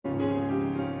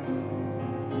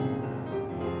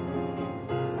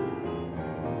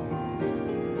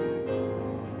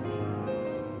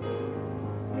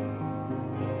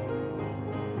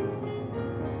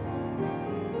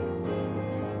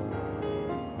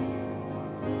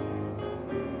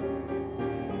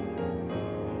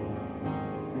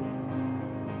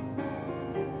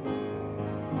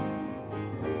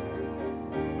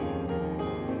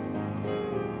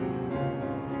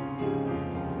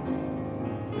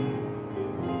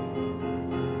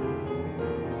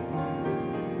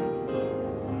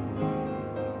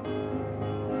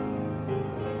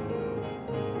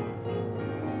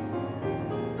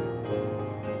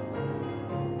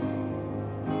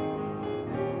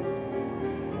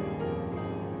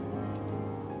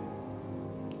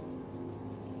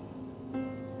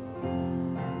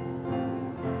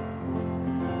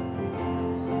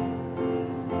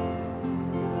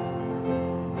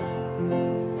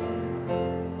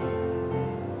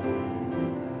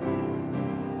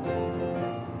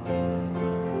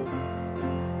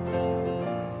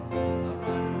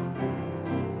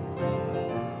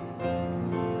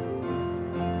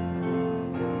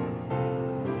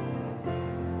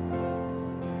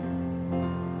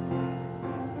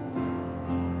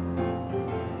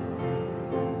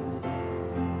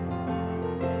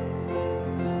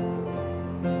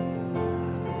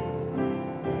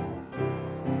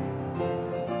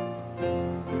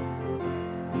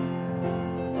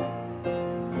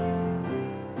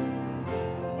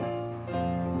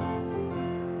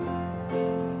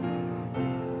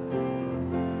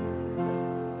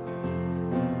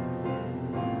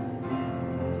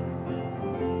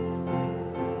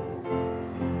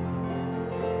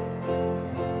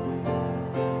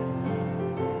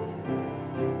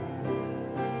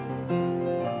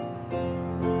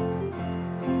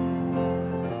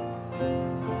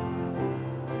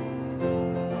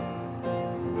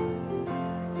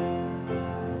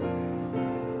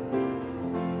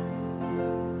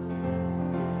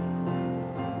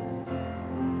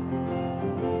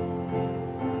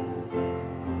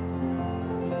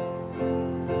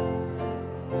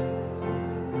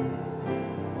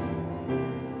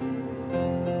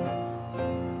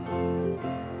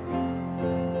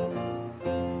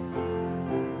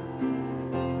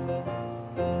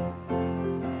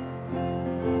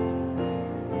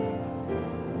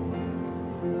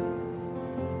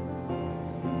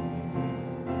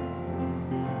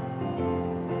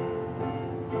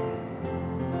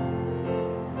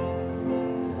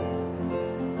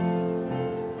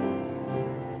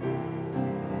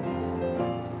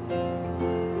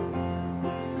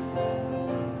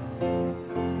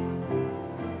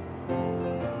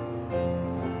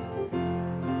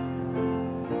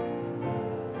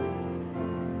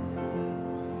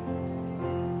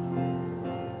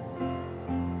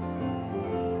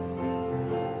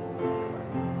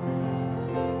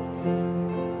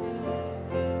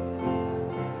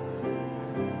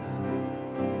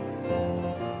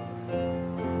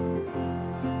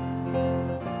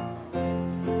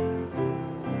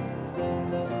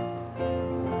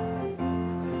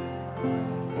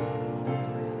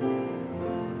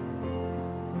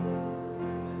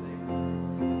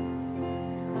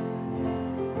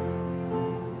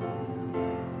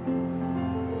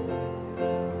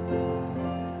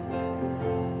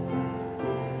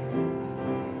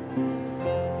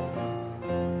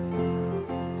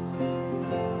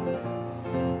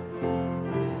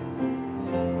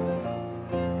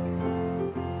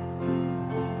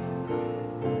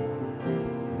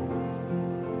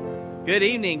Good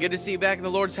evening. Good to see you back in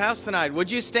the Lord's house tonight. Would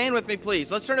you stand with me,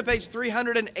 please? Let's turn to page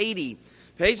 380.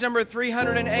 Page number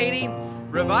 380.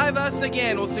 Revive us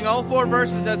again. We'll sing all 4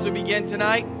 verses as we begin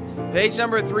tonight. Page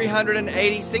number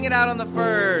 380. Sing it out on the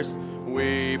first.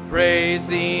 We praise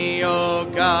thee, O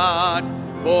God,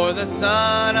 for the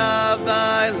Son of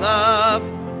thy love,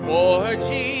 for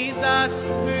Jesus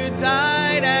who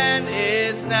died and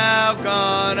is now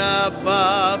gone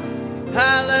above.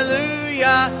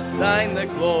 Hallelujah, thine the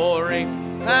glory.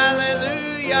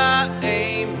 Hallelujah,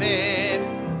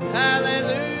 amen.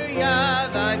 Hallelujah,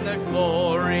 thine the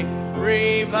glory.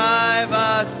 Revive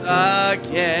us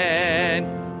again.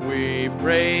 We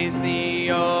praise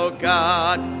thee, O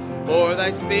God, for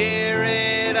thy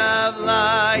Spirit of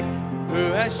light,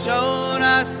 who has shown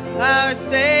us our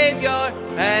Savior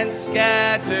and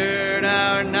scattered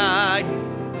our night.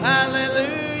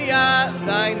 Hallelujah,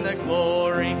 thine the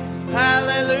glory.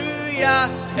 Hallelujah,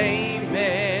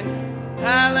 amen.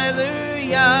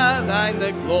 Hallelujah, thine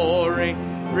the glory.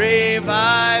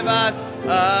 Revive us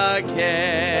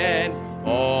again.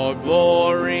 All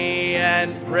glory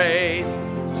and praise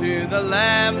to the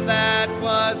Lamb that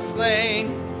was slain,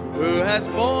 who has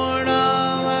borne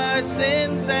all our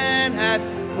sins and hath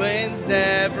cleansed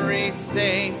every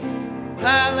stain.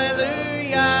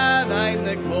 Hallelujah, thine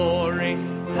the glory.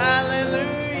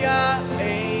 Hallelujah,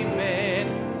 amen.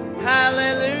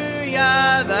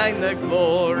 Hallelujah, thine the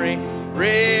glory.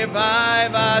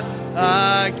 Revive us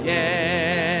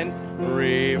again.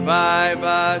 Revive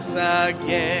us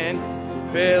again.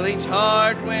 Fill each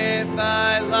heart with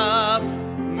thy love.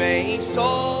 May each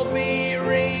soul be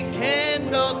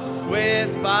rekindled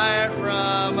with fire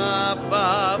from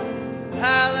above.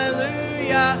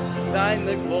 Hallelujah, thine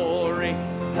the glory.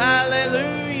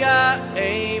 Hallelujah,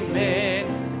 amen.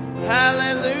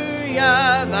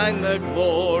 Hallelujah, thine the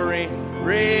glory.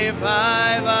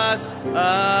 Revive us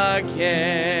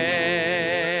again.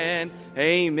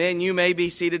 Amen. You may be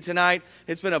seated tonight.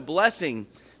 It's been a blessing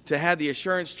to have the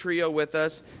Assurance Trio with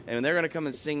us, and they're going to come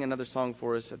and sing another song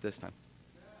for us at this time.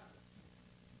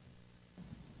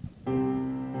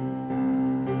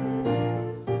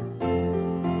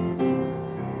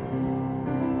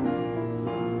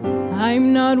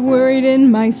 I'm not worried in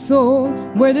my soul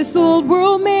where this old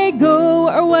world may go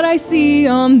or what I see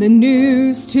on the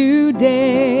news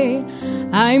today.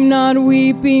 I'm not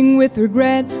weeping with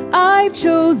regret. I've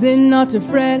chosen not to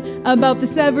fret about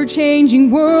this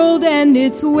ever-changing world and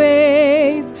its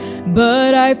ways.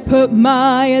 But I've put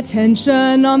my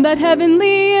attention on that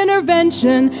heavenly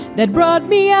intervention that brought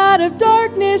me out of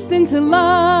darkness into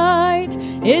light.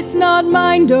 It's not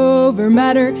mind over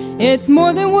matter. It's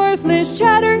more than worthless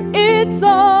chatter. It's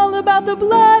all about the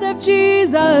blood of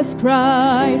Jesus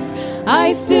Christ.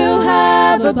 I still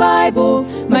have a Bible,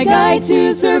 my guide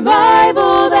to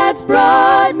survival, that's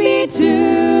brought me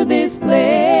to this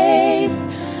place.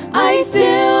 I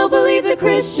still believe the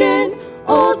Christian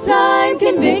old-time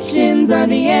convictions are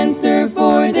the answer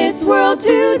for this world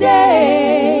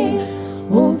today.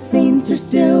 Old saints are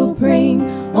still praying.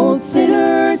 Old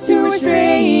sinners who are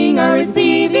straying are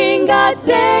receiving God's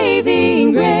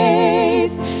saving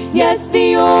grace. Yes,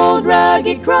 the old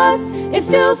rugged cross is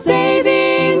still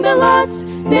saving the lost.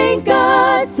 Thank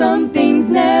God some things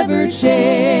never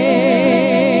change.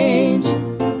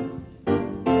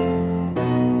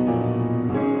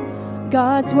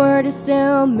 God's word is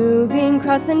still moving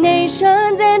across the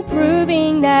nations and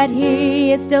proving that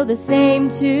He is still the same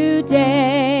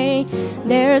today.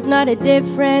 There's not a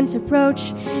different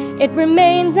approach. It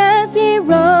remains as He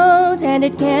wrote, and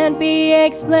it can't be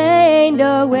explained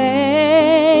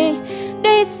away.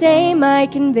 They say my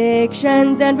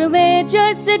convictions and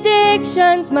religious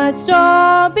addictions must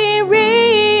all be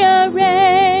rearranged.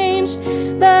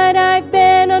 But I've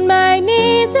been on my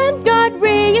knees and God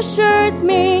reassures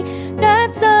me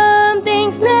that some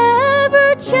things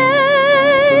never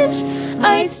change.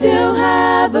 I still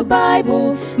have a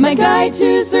Bible, my guide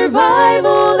to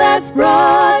survival, that's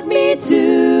brought me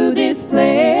to this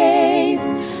place.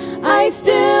 I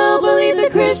still believe the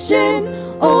Christian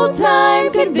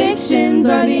old-time convictions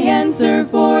are the answer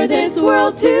for this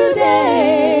world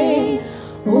today.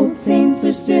 Old saints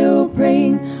are still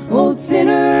praying. Old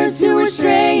sinners who are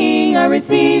straying are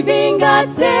receiving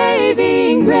God's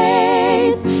saving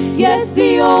grace. Yes,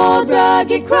 the old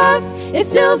rugged cross is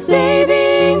still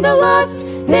saving the lost.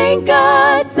 Thank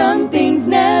God some things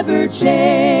never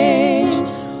change.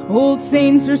 Old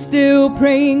saints are still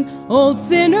praying. Old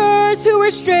sinners who are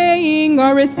straying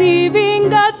are receiving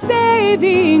God's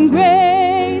saving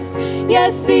grace.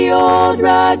 Yes, the old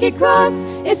rugged cross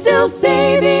is still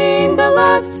saving the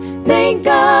lost. Thank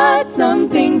God some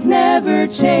things never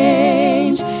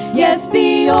change. Yes,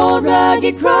 the old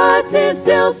rugged cross is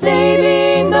still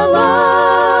saving the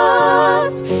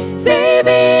lost.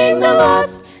 Saving the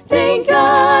lost. Thank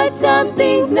God some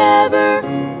things never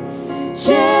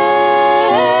change.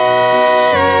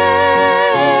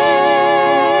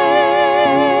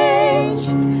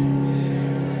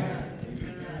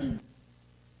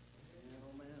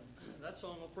 That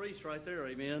song will preach right there,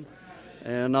 amen.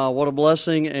 And what a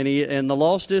blessing, and the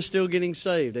lost is still getting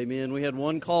saved, amen. We had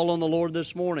one call on the Lord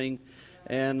this morning,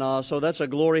 and so that's a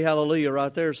glory hallelujah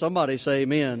right there. Somebody say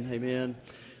amen, amen.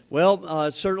 Well,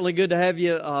 it's certainly good to have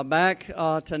you back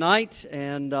tonight,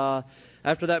 and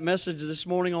after that message this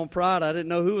morning on pride, I didn't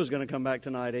know who was going to come back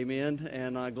tonight, amen,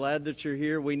 and I'm glad that you're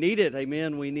here. We need it,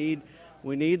 amen. We need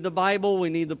the Bible,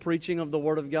 we need the preaching of the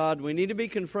Word of God. We need to be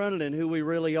confronted in who we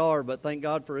really are, but thank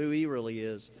God for who He really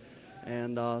is.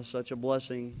 And such a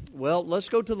blessing. Well, let's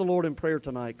go to the Lord in prayer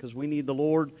tonight, because we need the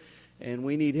Lord and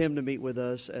we need Him to meet with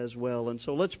us as well. And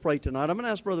so let's pray tonight. I'm going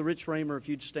to ask Brother Rich Raymer if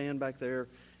you'd stand back there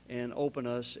and open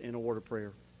us in a word of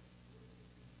prayer.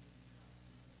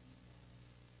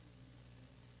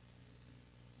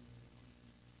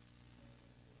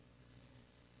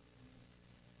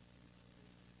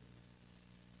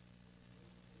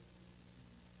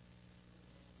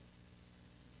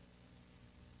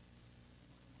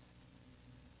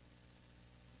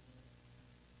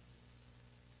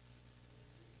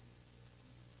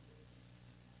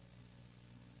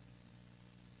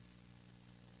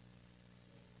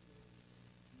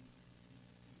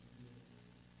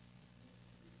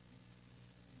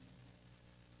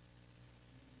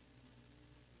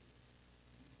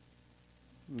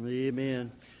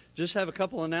 Amen. Just have a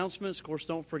couple announcements. Of course,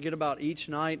 don't forget about each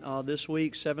night this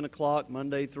week, 7 o'clock,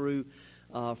 Monday through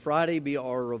Friday, be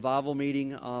our revival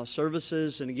meeting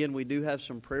services. And again, we do have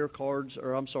some prayer cards,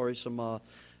 some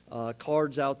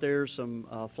cards out there,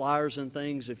 some flyers and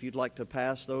things. If you'd like to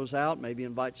pass those out, maybe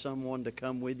invite someone to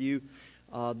come with you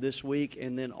this week.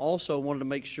 And then also wanted to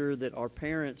make sure that our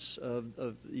parents,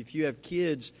 if you have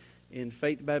kids in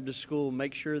Faith Baptist School,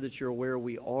 make sure that you're aware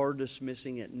we are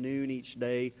dismissing at noon each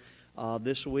day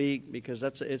this week, because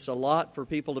it's a lot for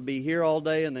people to be here all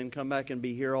day and then come back and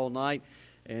be here all night.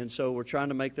 And so we're trying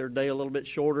to make their day a little bit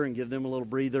shorter and give them a little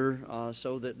breather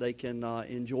so that they can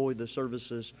enjoy the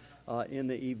services in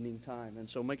the evening time. And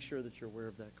so make sure that you're aware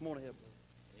of that. Come on ahead.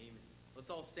 Amen. Let's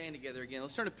all stand together again.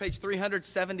 Let's turn to page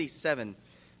 377.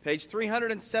 Page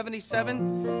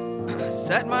 377,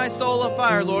 set my soul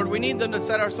afire, Lord. We need them to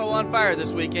set our soul on fire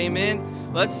this week,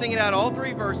 amen. Let's sing it out, all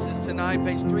three verses tonight,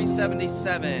 page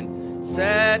 377.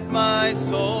 Set my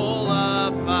soul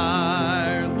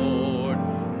afire, Lord,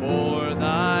 for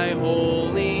thy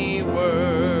holy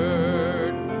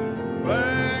word.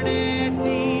 Burn it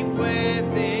deep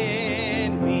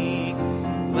within me,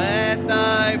 let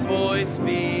thy voice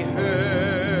be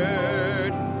heard.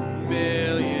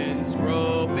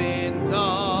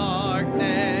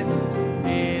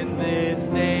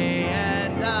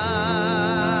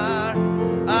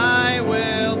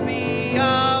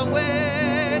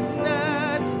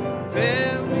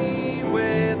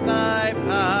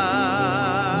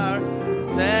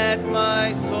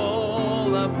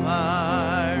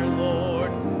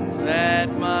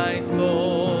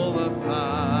 Soul of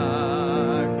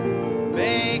fire,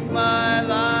 make my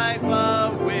life a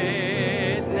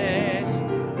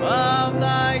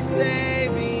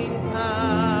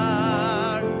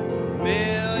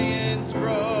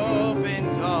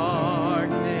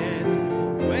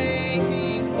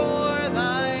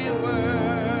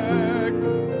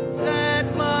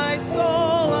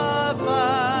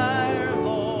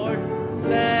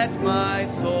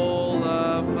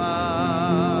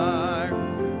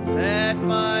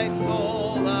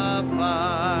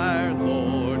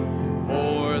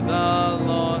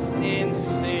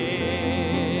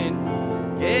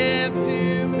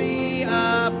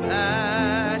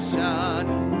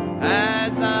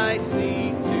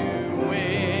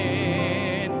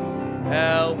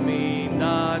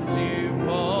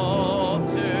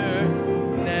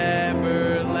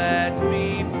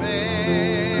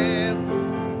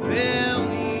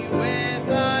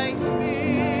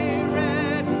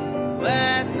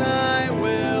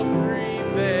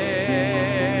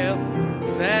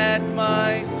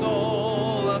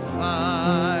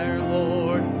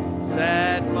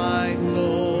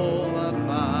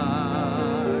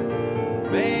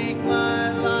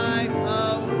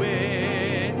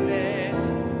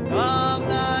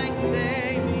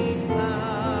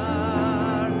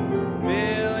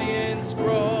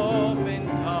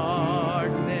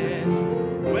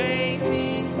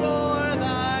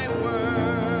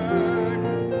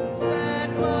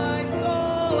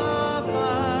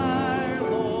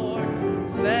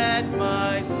Set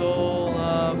my soul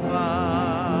afire.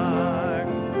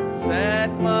 Set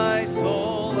my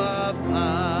soul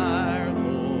afire,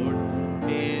 Lord,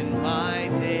 in my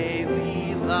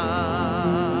daily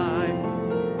life.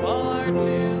 Far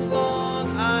too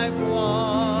long I've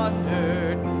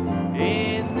wandered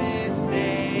in this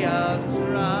day of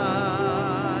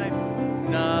strife.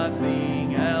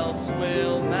 Nothing else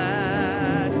will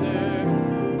matter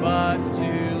but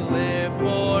to live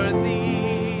for Thee.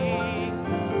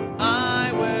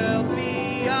 I will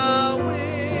be a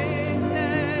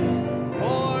witness,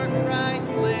 for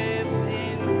Christ lives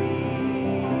in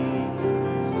me.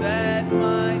 Set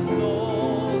my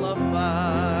soul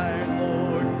afire,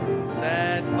 Lord,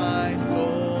 set my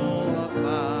soul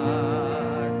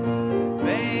afire.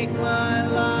 Make my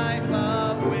life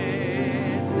a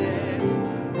witness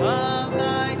of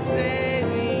Thy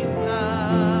saving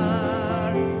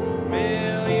power.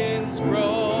 Millions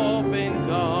grope in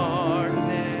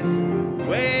darkness,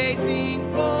 waiting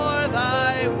for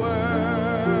Thy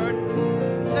word.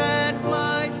 Set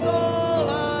my soul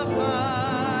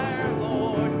afire,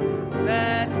 Lord,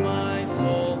 set my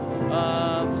soul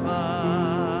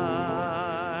afire.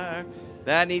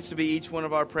 That needs to be each one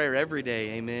of our prayer every day,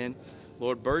 amen.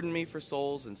 Lord, burden me for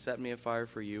souls and set me afire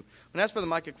for You. I'm going to ask Brother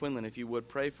Micah Quinlan if you would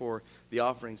pray for the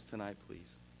offerings tonight,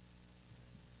 please.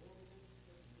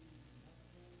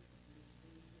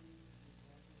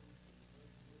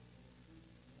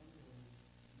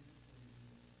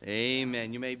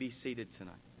 Amen. You may be seated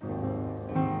tonight.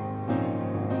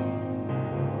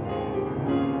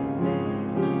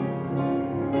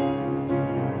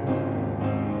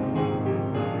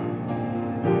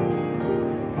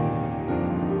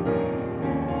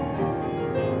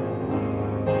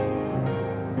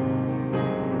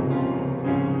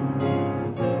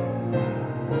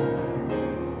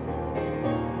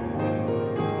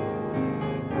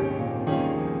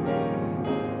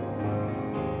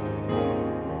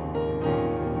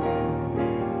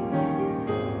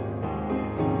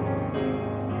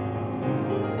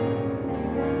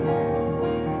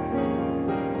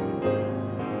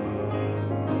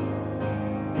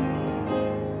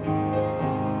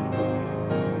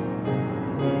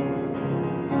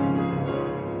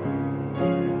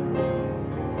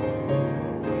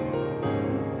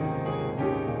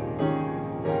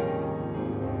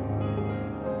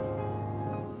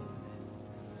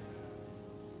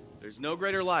 There's no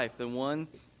greater life than one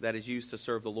that is used to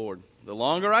serve the Lord. The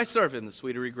longer I serve Him, the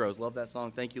sweeter He grows. Love that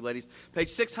song. Thank you, ladies. Page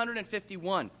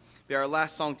 651. Be our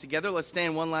last song together. Let's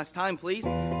stand one last time, please.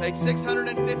 Page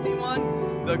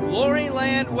 651. The Glory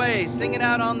Land Way. Sing it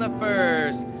out on the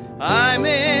first. I'm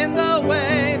in the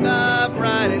way, the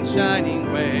bright and shining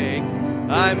way.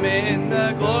 I'm in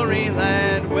the Glory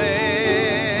Land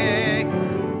Way.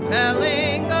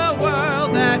 Telling the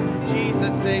world that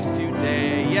Jesus saves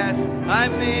today. Yes,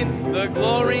 I'm in the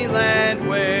Glory Land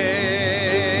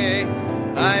Way.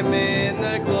 I'm in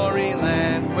the Glory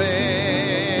Land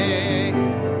Way.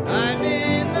 I'm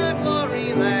in the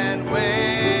Glory Land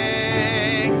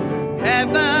Way.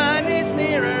 Heaven is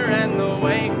nearer and the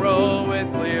way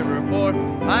groweth clearer, for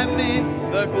I'm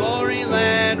in the Glory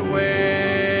Land Way.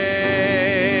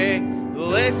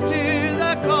 Listen to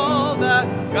the call, the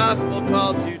gospel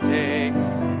call today.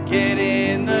 Get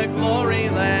in the Glory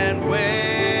Land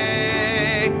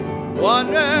Way.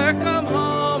 Wander, come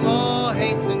home, oh,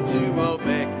 hasten to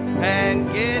obey,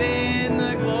 and get in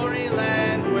the Glory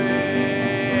Land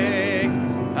Way.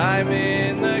 I'm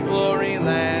in the Glory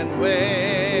Land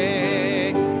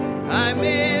Way. I'm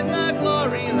in the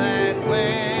Glory Land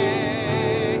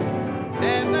Way.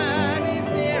 Heaven is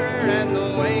nearer and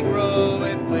the way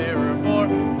groweth clearer, for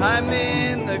I'm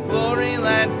in the Glory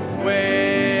Land Way.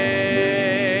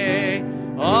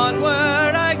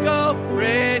 Onward I go,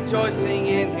 rejoicing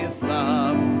in His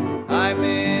love. I'm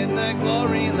in the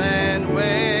Glory Land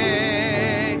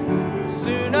Way.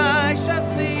 Soon I shall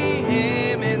see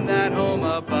Him in that home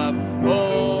above.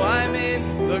 Oh, I'm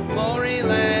in the Glory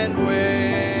Land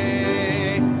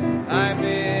Way. I'm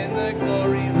in the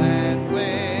Glory Land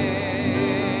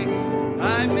Way.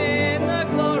 I'm in the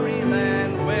Glory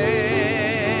Land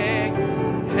Way.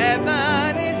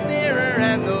 Heaven is nearer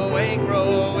and the way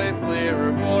groweth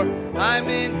clearer, for I'm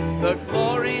in the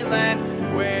Glory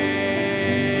Land Way.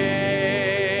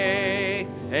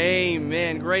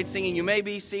 Amen. Great singing. You may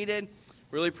be seated.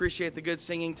 Really appreciate the good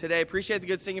singing today. Appreciate the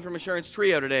good singing from Assurance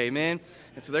Trio today, amen.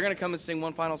 And so they're going to come and sing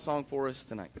one final song for us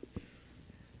tonight.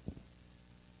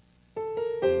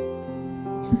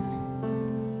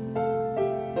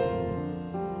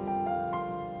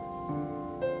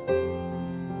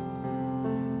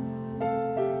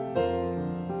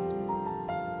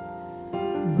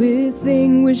 With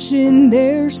anguish in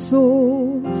their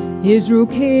soul, Israel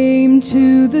came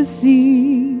to the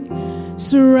sea,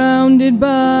 surrounded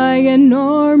by an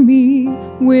army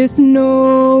with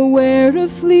nowhere to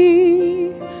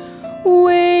flee.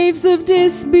 Waves of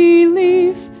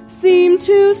disbelief seemed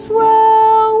to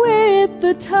swell with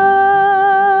the tide.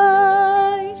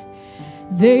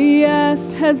 They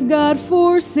asked, has God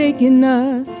forsaken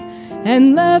us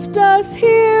and left us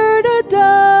here to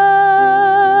die?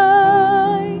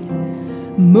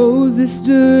 Moses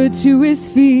stood to his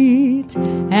feet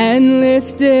and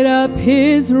lifted up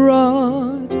his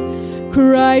rod,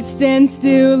 cried, stand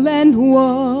still and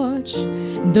watch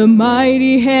the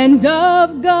mighty hand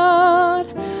of God.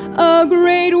 A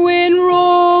great wind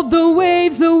rolled the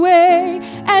waves away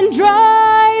and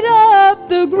dried up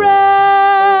the ground.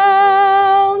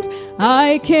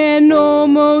 I can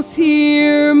almost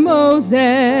hear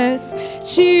Moses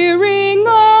cheering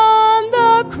on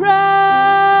the crowd.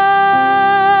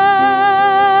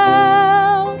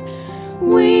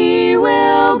 We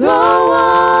will go on.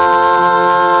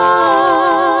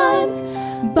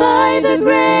 By the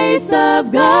grace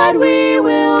of God, we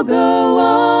will go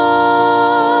on.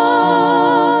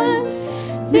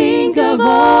 Think of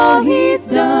all He's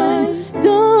done.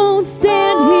 Don't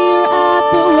stand here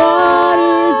at the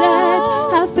water's edge.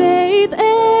 Have faith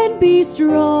and be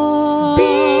strong.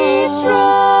 Be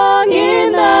strong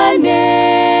in the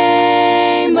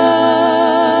name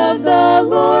of the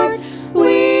Lord.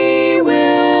 We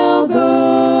will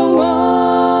go on.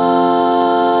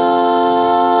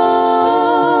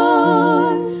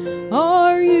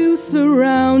 Are you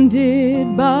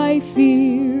surrounded by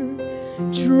fear,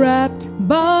 trapped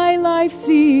by life's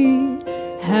sea?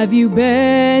 Have you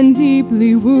been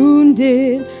deeply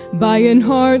wounded by an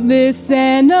heartless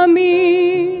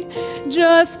enemy?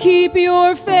 Just keep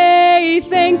your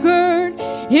faith anchored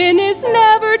in His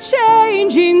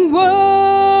never-changing word.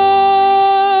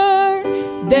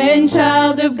 Then,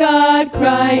 child of God,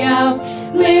 cry out,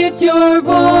 lift your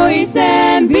voice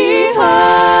and be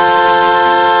heard.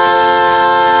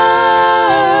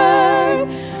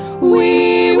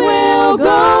 We will go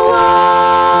on.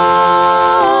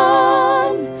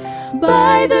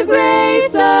 By the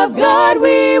grace of God,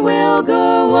 we will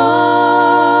go on.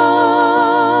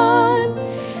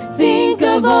 Think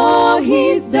of all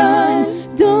He's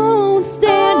done. Don't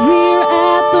stand here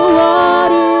at the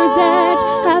water's edge.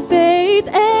 Have faith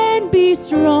and be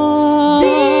strong.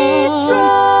 Be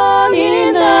strong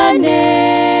in the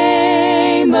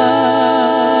name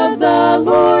of the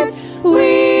Lord.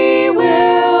 We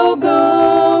will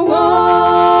go on.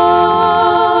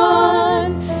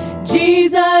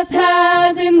 Jesus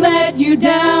hasn't let you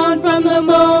down from the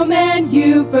moment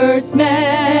you first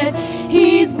met.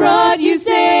 He's brought you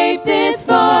safe this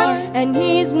far, and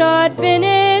He's not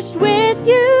finished with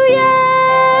you yet.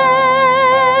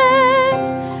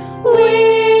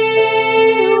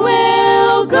 We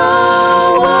will go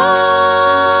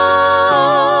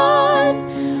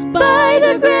on. By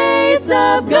the grace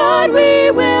of God,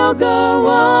 we will go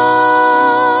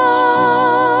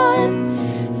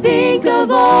on. Think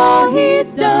of all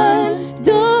He's done.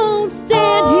 Don't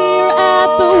stand here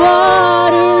at the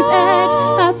water's edge.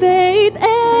 Have faith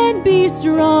and be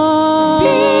strong.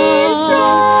 Be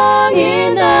strong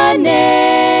in the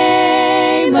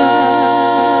name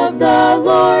of the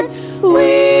Lord.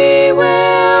 We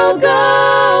will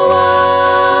go on.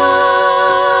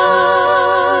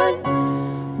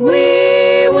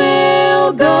 We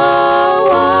will go on.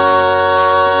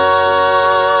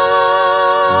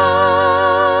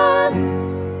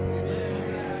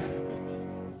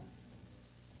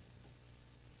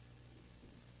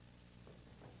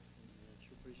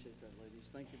 Sure appreciate that, ladies.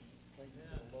 Thank you to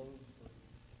the Lowe's for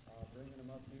bringing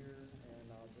them up here, and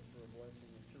just for a blessing.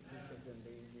 And sure appreciate them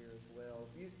being here as well.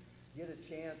 If you get a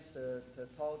chance to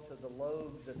talk to the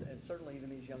Lowe's, and certainly even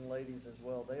these young ladies as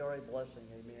well, they are a blessing,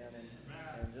 amen, and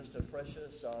just a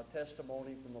precious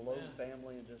testimony from the Lowe's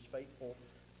family, and just faithful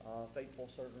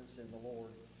servants in the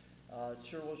Lord.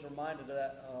 Sure was reminded of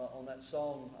that on that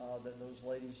song that those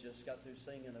ladies just got through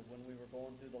singing of when we were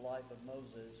going through the life of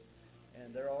Moses.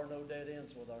 And there are no dead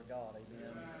ends with our God,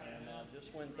 amen. And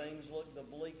just when things look the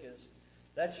bleakest,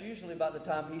 that's usually about the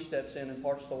time He steps in and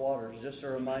parts the waters, just to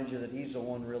remind you that He's the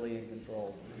one really in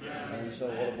control. And so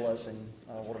what a blessing,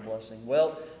 what a blessing.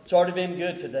 Well, it's already been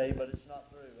good today, but it's not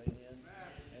through, amen.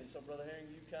 And so, Brother Herring,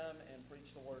 you come and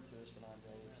preach the word to us tonight,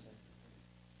 brother.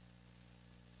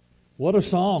 What a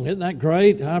song. Isn't that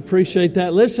great? I appreciate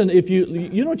that. Listen, if you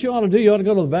know what you ought to do? You ought to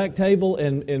go to the back table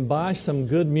and buy some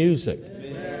good music.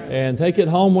 And take it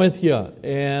home with you,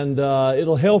 and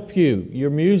it'll help you. Your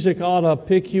music ought to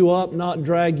pick you up, not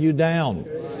drag you down.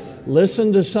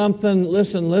 Listen to something,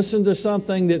 listen to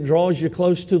something that draws you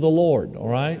close to the Lord, all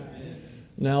right?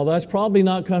 Now, that's probably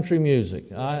not country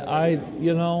music. Your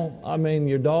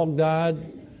dog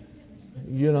died,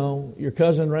 your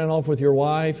cousin ran off with your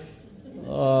wife,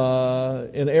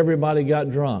 and everybody got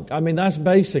drunk. That's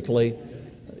basically,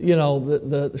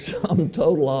 the sum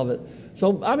total of it.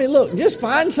 So, look, just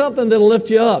find something that'll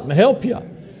lift you up and help you.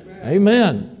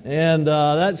 Amen. And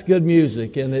that's good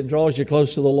music, and it draws you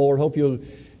close to the Lord. Hope you'll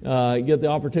get the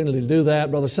opportunity to do that.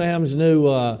 Brother Sam's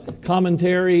new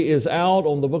commentary is out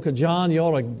on the book of John. You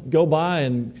ought to go by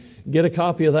and get a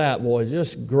copy of that, boy.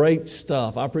 Just great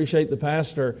stuff. I appreciate the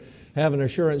pastor having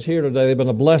assurance here today. They've been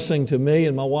a blessing to me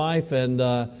and my wife, and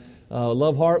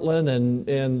love Heartland,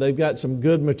 and they've got some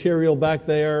good material back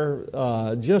there,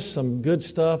 just some good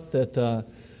stuff that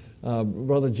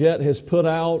Brother Jet has put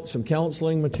out, some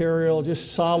counseling material,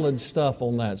 just solid stuff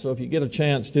on that. So if you get a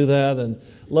chance, do that. And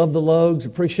love the Logues,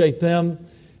 appreciate them,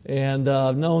 and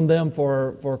I've known them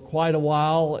for quite a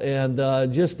while,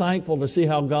 and just thankful to see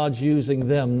how God's using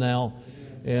them now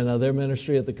in their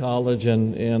ministry at the college,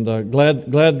 and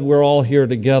glad we're all here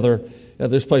together at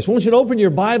this place. I want you to open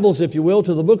your Bibles, if you will,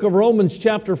 to the book of Romans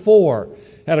chapter 4.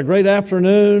 Had a great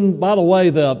afternoon. By the way,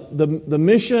 the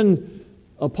mission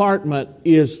apartment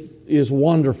is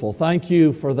wonderful. Thank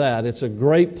you for that. It's a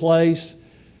great place.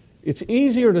 It's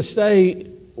easier to stay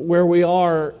where we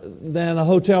are than a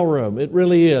hotel room. It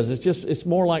really is. It's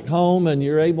more like home, and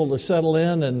you're able to settle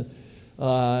in and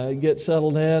get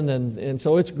settled in, and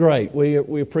so it's great.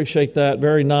 We appreciate that.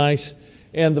 Very nice.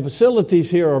 And the facilities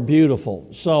here are beautiful.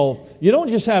 So you don't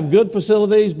just have good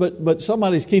facilities, but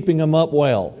somebody's keeping them up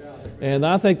well. And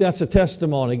I think that's a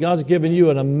testimony. God's given you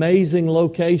an amazing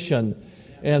location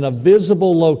and a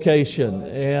visible location,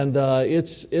 and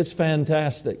it's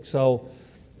fantastic. So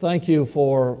thank you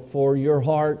for your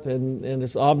heart, and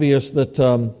it's obvious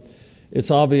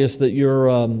that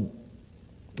you're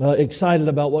excited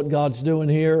about what God's doing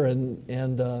here,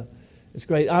 and it's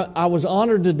great. I was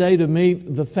honored today to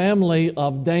meet the family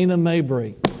of Dana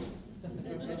Mabry.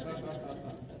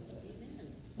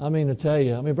 To tell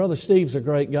you, Brother Steve's a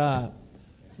great guy,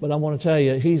 but I want to tell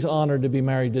you, he's honored to be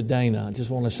married to Dana. I just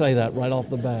want to say that right off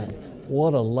the bat.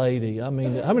 What a lady. How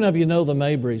many of you know the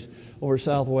Mabrys over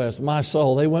Southwest? My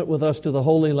soul. They went with us to the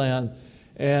Holy Land,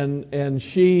 and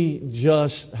she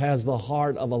just has the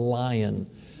heart of a lion.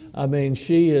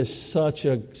 She is such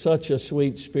a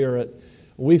sweet spirit.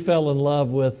 We fell in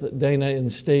love with Dana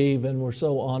and Steve, and we're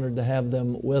so honored to have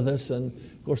them with us, and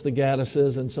of course the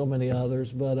Gaddises and so many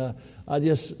others. But I'm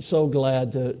just so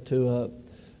glad to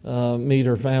meet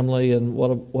her family, and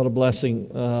what a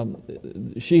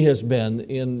blessing she has been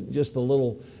in just a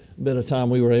little bit of time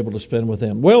we were able to spend with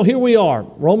them. Well, here we are,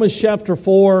 Romans chapter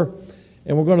 4,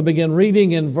 and we're going to begin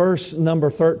reading in verse number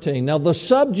 13. Now, the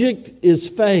subject is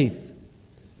faith.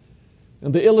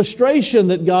 And the illustration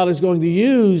that God is going to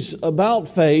use about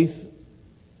faith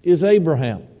is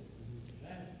Abraham.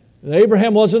 And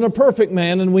Abraham wasn't a perfect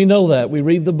man, and we know that. We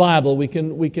read the Bible, we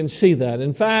can see that.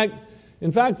 In fact,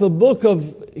 the book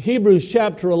of Hebrews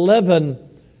chapter 11,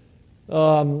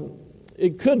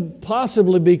 it could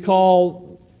possibly be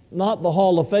called not the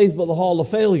hall of faith, but the hall of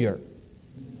failure.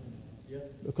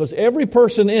 Because every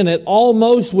person in it,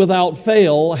 almost without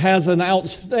fail, has an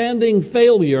outstanding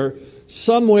failure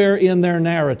somewhere in their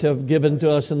narrative given to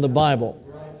us in the Bible.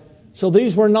 So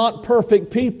these were not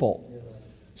perfect people.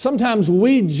 Sometimes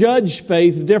we judge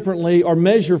faith differently or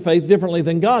measure faith differently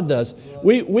than God does.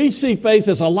 We see faith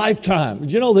as a lifetime.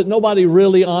 Did you know that nobody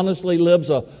really honestly lives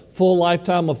a full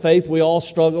lifetime of faith? We all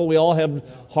struggle. We all have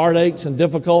heartaches and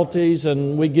difficulties,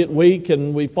 and we get weak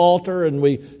and we falter and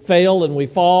we fail and we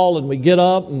fall and we get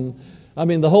up, and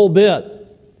the whole bit.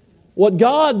 What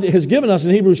God has given us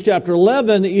in Hebrews chapter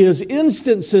 11 is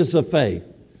instances of faith,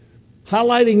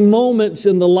 highlighting moments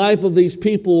in the life of these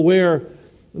people where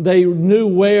they knew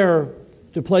where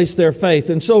to place their faith.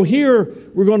 And so here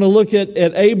we're going to look at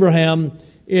Abraham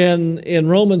in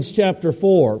Romans chapter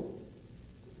 4.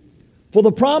 For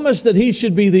the promise that he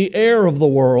should be the heir of the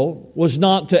world was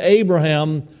not to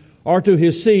Abraham or to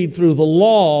his seed through the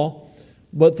law,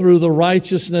 but through the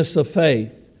righteousness of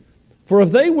faith. For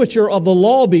if they which are of the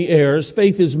law be heirs,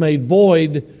 faith is made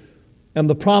void, and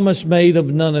the promise made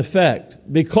of none effect.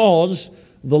 Because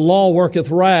the law worketh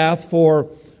wrath, for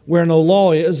where no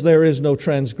law is, there is no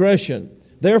transgression.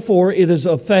 Therefore it is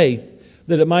of faith,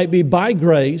 that it might be by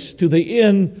grace, to the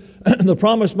end the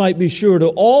promise might be sure to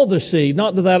all the seed,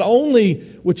 not to that only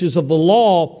which is of the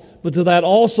law, but to that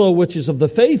also which is of the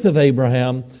faith of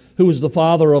Abraham, who is the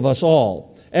father of us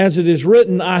all. As it is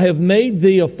written, I have made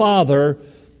thee a father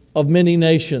of many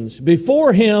nations,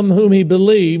 before him whom he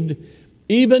believed,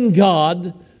 even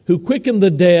God, who quickened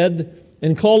the dead,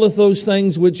 and calleth those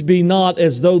things which be not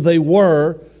as though they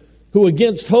were, who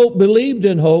against hope believed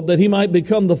in hope, that he might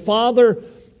become the father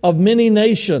of many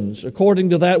nations, according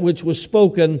to that which was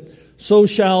spoken, so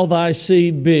shall thy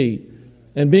seed be.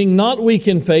 And being not weak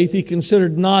in faith, he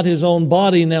considered not his own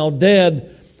body now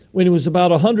dead, when he was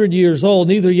about 100 years old,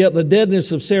 neither yet the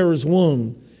deadness of Sarah's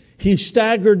womb. He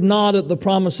staggered not at the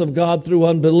promise of God through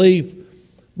unbelief,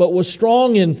 but was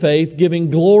strong in faith, giving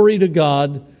glory to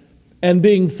God, and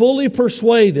being fully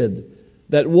persuaded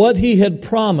that what he had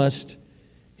promised,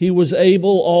 he was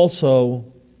able also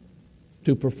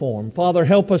to perform. Father,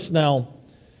 help us now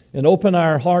and open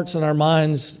our hearts and our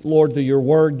minds, Lord, to your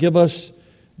word. Give us,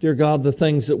 dear God, the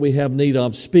things that we have need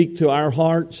of. Speak to our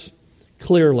hearts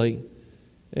clearly.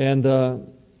 And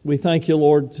we thank you,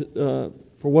 Lord,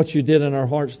 for what you did in our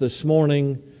hearts this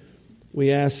morning.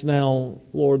 We ask now,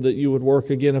 Lord, that you would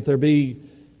work again. If there be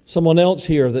someone else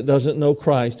here that doesn't know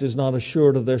Christ, is not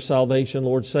assured of their salvation,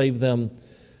 Lord, save them,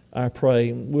 I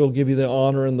pray. We'll give you the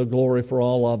honor and the glory for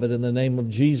all of it. In the name of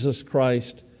Jesus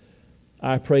Christ,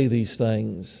 I pray these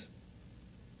things.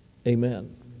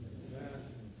 Amen.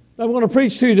 I'm going to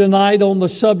preach to you tonight on the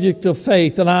subject of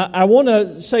faith. And I want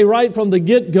to say right from the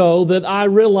get-go that I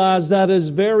realize that is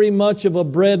very much of a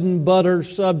bread and butter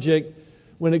subject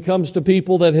when it comes to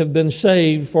people that have been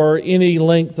saved for any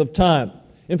length of time.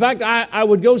 In fact, I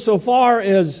would go so far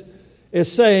as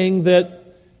saying that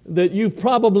you've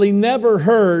probably never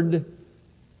heard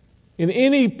in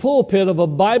any pulpit of a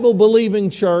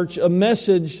Bible-believing church a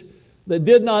message that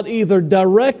did not either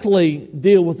directly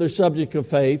deal with the subject of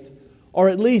faith or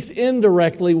at least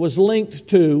indirectly was linked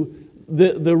to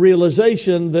the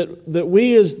realization that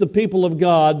we as the people of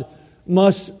God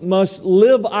must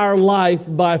live our life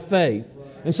by faith.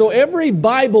 And so every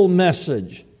Bible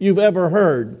message you've ever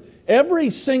heard, every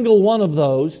single one of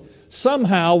those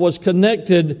somehow was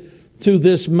connected to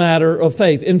this matter of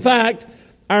faith. In fact,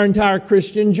 our entire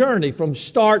Christian journey from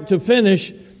start to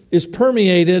finish is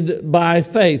permeated by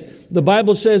faith. The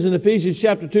Bible says in Ephesians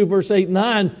chapter 2, verse 8 and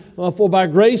 9, for by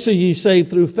grace are ye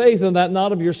saved through faith, and that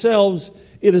not of yourselves.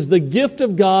 It is the gift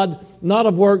of God, not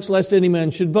of works, lest any man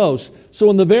should boast. So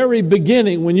in the very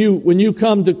beginning, when you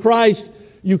come to Christ,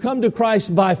 you come to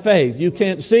Christ by faith. You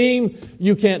can't see Him,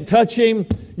 you can't touch Him,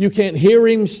 you can't hear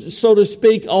Him, so to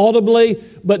speak, audibly,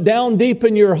 but down deep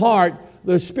in your heart,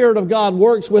 the Spirit of God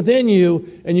works within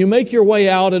you, and you make your way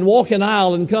out and walk an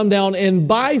aisle and come down, and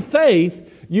by faith,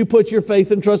 you put your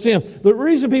faith and trust in Him. The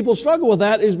reason people struggle with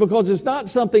that is because it's not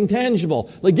something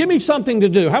tangible. Like, give me something to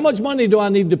do. How much money do I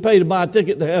need to pay to buy a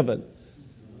ticket to heaven?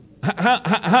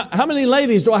 How many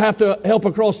ladies do I have to help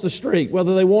across the street,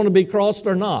 whether they want to be crossed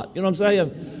or not? You know what I'm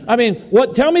saying? I mean,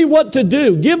 tell me what to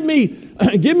do. Give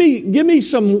me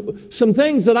some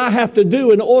things that I have to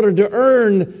do in order to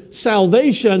earn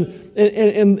salvation.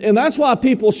 And that's why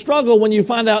people struggle when you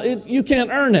find out you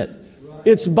can't earn it.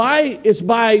 It's by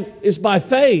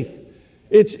faith.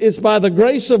 It's by the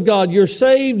grace of God. You're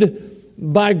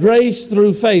saved by grace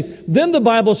through faith. Then the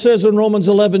Bible says in Romans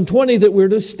 11:20 that we're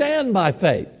to stand by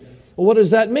faith. Well, what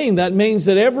does that mean? That means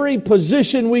that every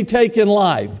position we take in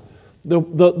life, the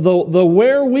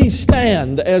where we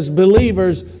stand as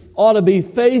believers ought to be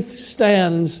faith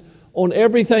stands on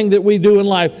everything that we do in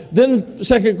life. Then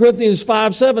 2 Corinthians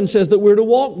 5:7 says that we're to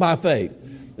walk by faith.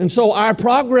 And so our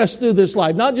progress through this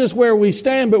life, not just where we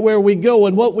stand, but where we go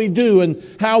and what we do and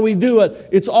how we do it,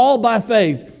 it's all by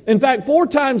faith. In fact, 4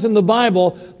 times in the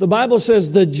Bible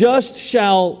says the just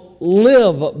shall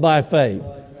live by faith.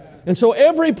 And so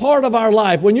every part of our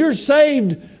life, when you're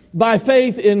saved by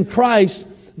faith in Christ,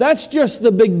 that's just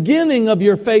the beginning of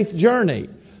your faith journey.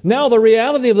 Now the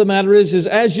reality of the matter is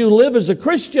as you live as a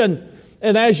Christian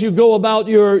and as you go about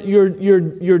your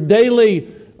daily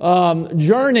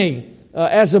journey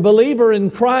as a believer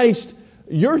in Christ,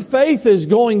 your faith is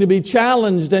going to be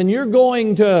challenged, and you're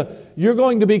going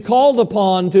to be called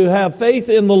upon to have faith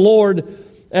in the Lord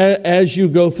as you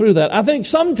go through that. I think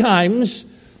sometimes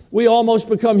we almost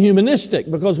become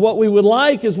humanistic, because what we would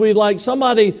like is we'd like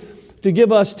somebody to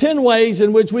give us 10 ways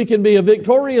in which we can be a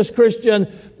victorious Christian,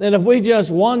 and if we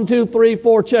just 1, 2, 3,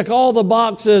 4 check all the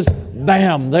boxes,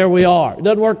 bam, there we are. It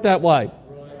doesn't work that way.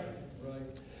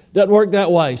 Doesn't work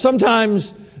that way.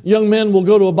 Sometimes young men will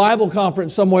go to a Bible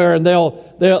conference somewhere, and they'll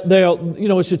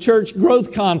it's a church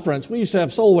growth conference. We used to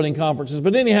have soul winning conferences,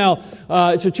 but anyhow,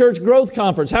 it's a church growth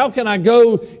conference. How can I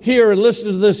go here and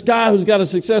listen to this guy who's got a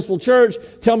successful church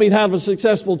tell me to have a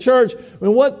successful church?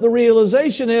 And what the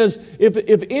realization is,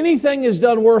 if anything is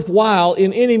done worthwhile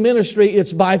in any ministry,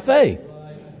 it's by faith.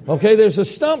 Okay, there's a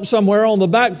stump somewhere on the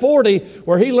back 40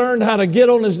 where he learned how to get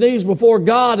on his knees before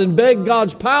God and beg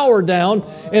God's power down.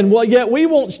 And yet we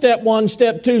want step 1,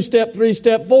 step 2, step 3,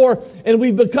 step 4. And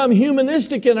we've become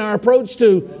humanistic in our approach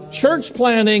to church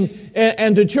planning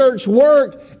and to church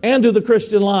work and to the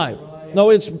Christian life. No,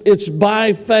 it's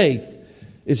by faith.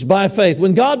 It's by faith.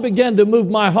 When God began to move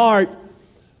my heart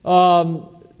to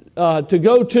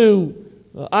go to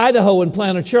Idaho and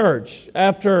plant a church,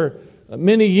 after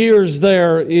many years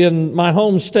there in my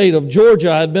home state of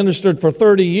Georgia, I had ministered for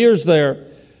 30 years there,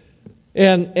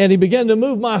 and He began to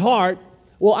move my heart.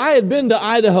 Well, I had been to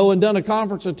Idaho and done a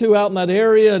conference or two out in that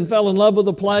area and fell in love with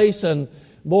the place, and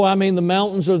boy, I mean, the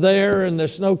mountains are there, and they're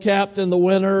snow-capped in the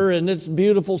winter, and it's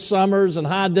beautiful summers and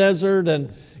high desert,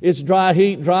 and it's dry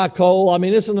heat, dry cold. I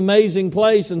mean, it's an amazing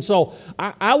place, and so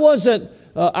I wasn't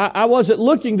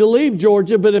looking to leave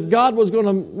Georgia, but if God was going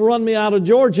to run me out of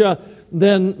Georgia,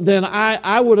 then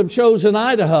I would have chosen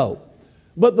Idaho.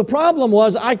 But the problem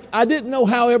was I didn't know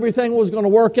how everything was going to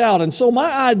work out. And so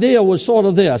my idea was sort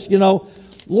of this,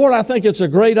 Lord, I think it's a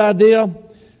great idea.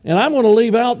 And I'm going to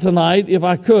leave out tonight, if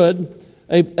I could,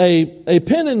 a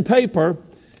pen and paper.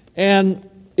 And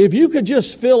if you could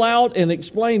just fill out and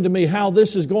explain to me how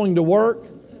this is going to work.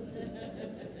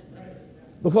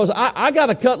 Because I got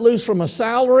to cut loose from a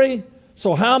salary.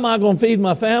 So how am I going to feed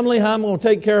my family? How am I going to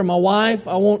take care of my wife?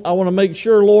 I want to make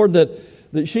sure, Lord,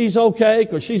 that she's okay,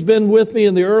 because she's been with me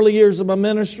in the early years of my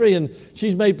ministry, and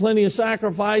she's made plenty of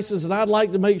sacrifices, and I'd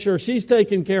like to make sure she's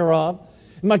taken care of.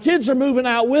 And my kids are moving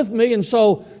out with me, and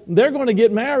so they're going to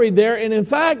get married there. And in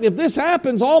fact, if this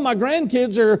happens, all my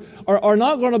grandkids are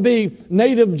not going to be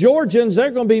native Georgians. They're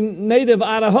going to be native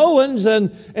Idahoans.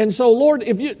 And so, Lord,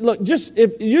 if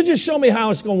you just show me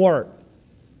how it's going to work.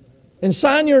 And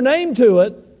sign your name to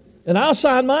it, and I'll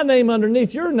sign my name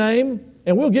underneath your name,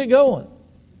 and we'll get going.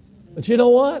 But you know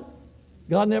what?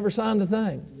 God never signed a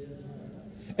thing.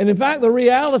 And in fact, the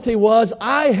reality was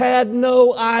I had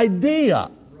no idea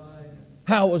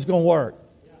how it was going to work.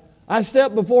 I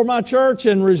stepped before my church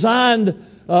and resigned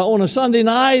on a Sunday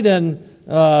night and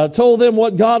told them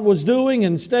what God was doing,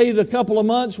 and stayed a couple of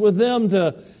months with them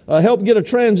to help get a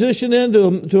transition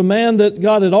into a man that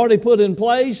God had already put in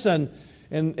place. And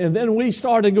then we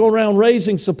started going around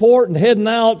raising support and heading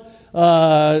out,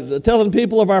 telling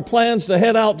people of our plans to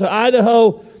head out to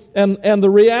Idaho. And the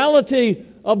reality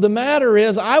of the matter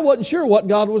is I wasn't sure what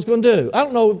God was going to do. I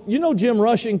don't know, you know Jim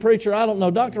Rushing, preacher? I don't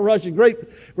know. Dr. Rushing, great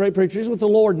preacher. He's with the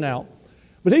Lord now.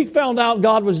 But he found out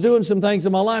God was doing some things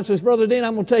in my life. So he said, Brother Dean,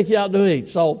 I'm going to take you out to eat.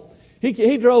 So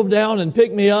he drove down and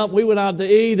picked me up. We went out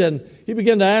to eat, and he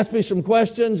began to ask me some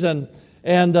questions. And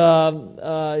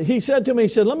he said to me, he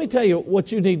said, let me tell you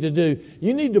what you need to do.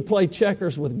 You need to play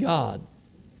checkers with God.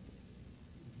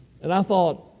 And I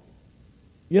thought,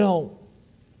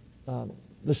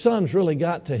 the sun's really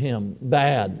got to him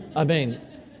bad. I mean,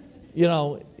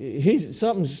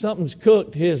 something's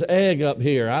cooked his egg up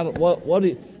here. What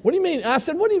do you mean? I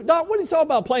said, Doc, what do you talk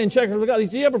about playing checkers with God? He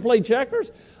said, you ever played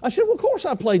checkers? I said, well, of course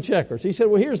I played checkers. He said,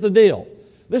 well, here's the deal.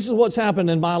 This is what's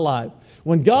happened in my life.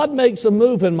 When God makes a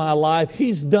move in my life,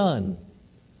 He's done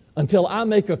until I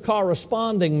make a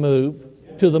corresponding move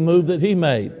to the move that He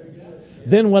made.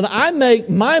 Then when I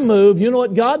make my move, you know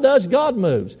what God does? God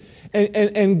moves.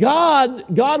 And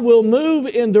God will move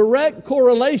in direct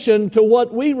correlation to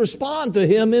what we respond to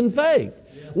Him in faith.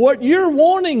 What you're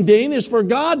wanting, Dean, is for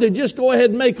God to just go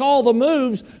ahead and make all the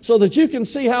moves so that you can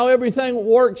see how everything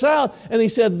works out. And He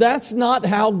said, that's not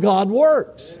how God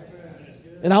works.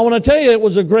 And I want to tell you, it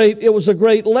was a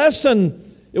great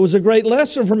lesson. It was a great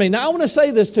lesson for me. Now I want to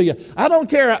say this to you. I don't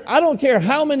care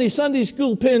how many Sunday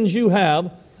school pins you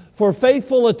have for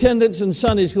faithful attendance in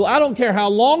Sunday school. I don't care how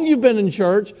long you've been in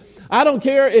church. I don't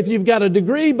care if you've got a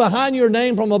degree behind your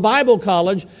name from a Bible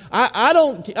college. I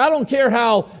don't care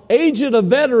how aged a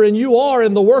veteran you are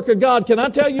in the work of God. Can I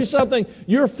tell you something?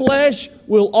 Your flesh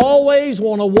will always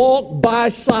want to walk by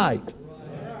sight.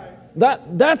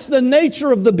 That's the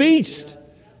nature of the beast.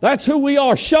 That's who we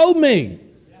are. Show me.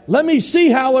 Let me see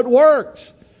how it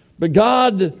works. But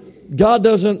God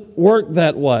doesn't work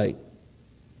that way.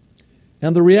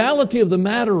 And the reality of the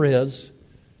matter is,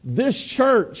 this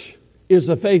church is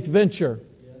a faith venture.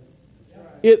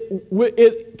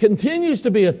 It continues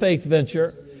to be a faith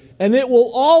venture, and it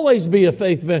will always be a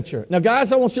faith venture. Now,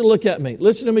 guys, I want you to look at me.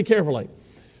 Listen to me carefully.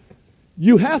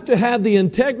 You have to have the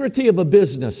integrity of a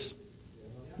business.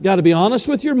 You've got to be honest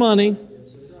with your money,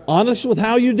 honest with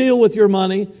how you deal with your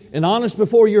money, and honest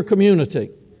before your community.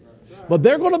 But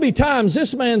there are going to be times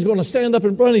this man's going to stand up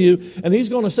in front of you and he's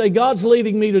going to say, God's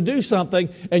leading me to do something.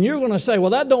 And you're going to say,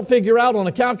 well, that don't figure out on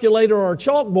a calculator or a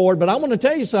chalkboard. But I want to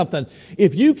tell you something.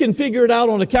 If you can figure it out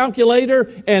on a calculator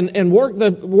and work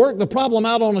the problem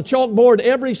out on a chalkboard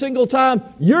every single time,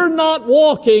 you're not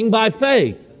walking by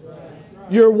faith.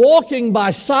 You're walking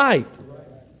by sight.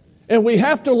 And we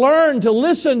have to learn to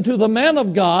listen to the man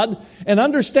of God and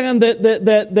understand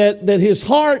that his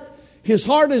heart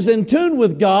is in tune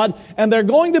with God, and there are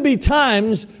going to be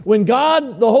times when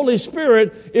God, the Holy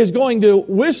Spirit, is going to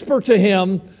whisper to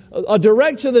him a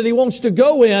direction that he wants to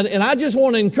go in, and I just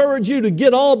want to encourage you to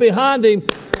get all behind him,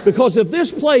 because if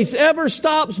this place ever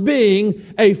stops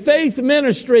being a faith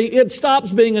ministry, it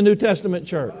stops being a New Testament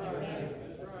church.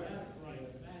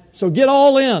 So get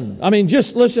all in. I mean,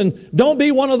 just listen. Don't be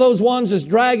one of those ones that's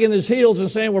dragging his heels and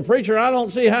saying, well, preacher, I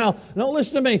don't see how. No,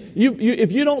 listen to me.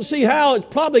 If you don't see how, it's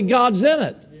probably God's in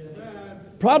it.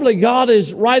 Probably God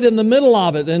is right in the middle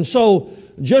of it. And so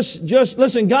just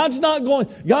listen, God's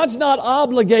not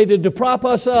obligated to prop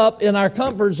us up in our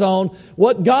comfort zone.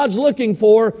 What God's looking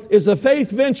for is a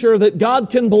faith venture that God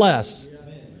can bless.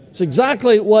 It's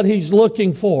exactly what He's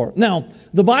looking for. Now,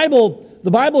 the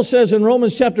Bible says in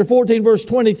Romans chapter 14, verse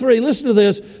 23, listen to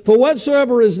this, for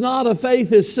whatsoever is not of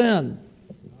faith is sin.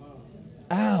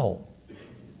 Ow.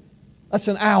 That's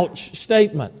an ouch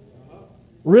statement.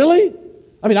 Really?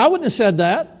 I mean, I wouldn't have said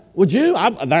that. Would you? I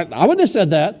wouldn't have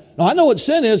said that. No, I know what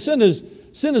sin is. Sin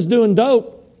is doing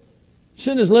dope.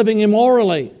 Sin is living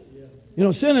immorally. You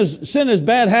know, sin is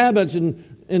bad habits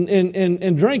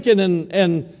and drinking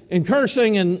and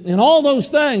cursing and all those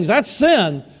things. That's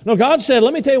sin. No, God said,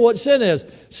 let me tell you what sin is.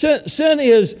 Sin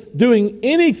is doing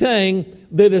anything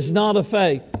that is not of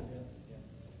faith.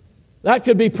 That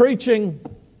could be preaching,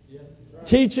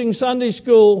 teaching Sunday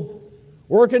school,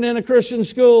 working in a Christian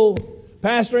school,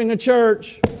 pastoring a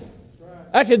church.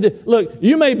 Look,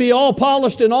 you may be all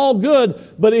polished and all good,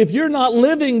 but if you're not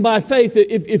living by faith,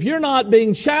 if you're not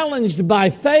being challenged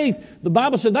by faith, the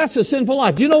Bible said that's a sinful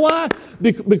life. Do you know why?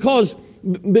 Because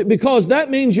that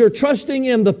means you're trusting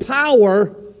in the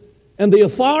power and the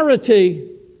authority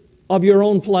of your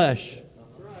own flesh.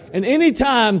 And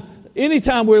anytime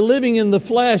we're living in the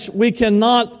flesh, we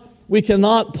cannot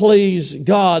please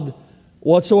God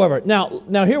whatsoever.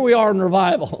 Now here we are in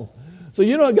revival. So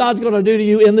you know what God's going to do to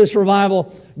you in this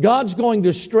revival? God's going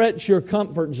to stretch your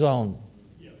comfort zone.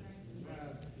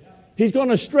 He's going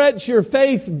to stretch your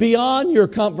faith beyond your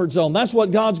comfort zone. That's what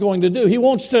God's going to do. He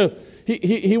wants to,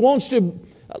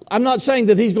 I'm not saying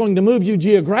that He's going to move you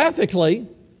geographically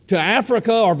to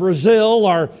Africa or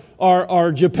Brazil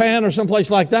or Japan or someplace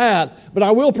like that. But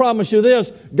I will promise you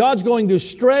this, God's going to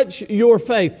stretch your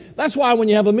faith. That's why when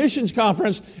you have a missions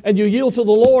conference and you yield to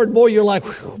the Lord, boy, you're like,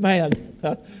 man,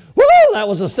 woo, that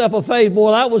was a step of faith,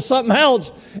 boy, that was something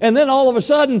else. And then all of a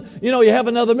sudden, you know, you have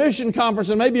another mission conference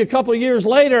and maybe a couple of years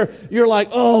later, you're like,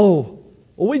 oh,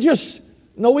 well, we just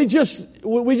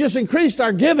increased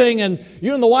our giving, and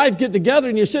you and the wife get together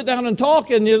and you sit down and talk,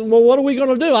 and well, what are we going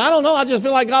to do? I don't know. I just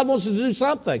feel like God wants us to do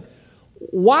something.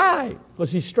 Why?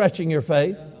 Because He's stretching your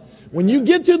faith. When you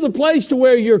get to the place to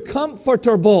where you're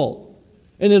comfortable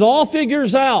and it all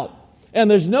figures out and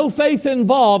there's no faith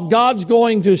involved, God's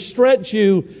going to stretch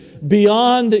you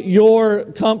beyond your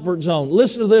comfort zone.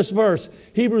 Listen to this verse,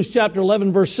 Hebrews chapter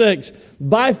 11, verse 6.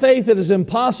 By faith it is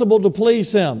impossible to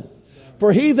please Him.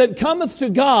 For he that cometh to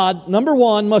God, number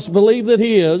one, must believe that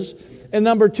He is, and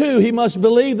number two, he must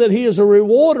believe that He is a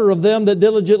rewarder of them that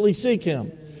diligently seek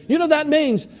Him. You know what that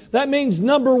means? That means,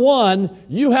 number one,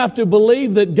 you have to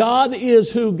believe that God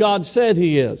is who God said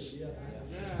He is.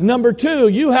 Number two,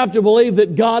 you have to believe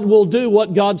that God will do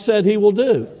what God said He will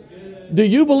do. Do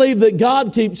you believe that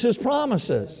God keeps His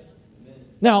promises?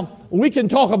 Now, we can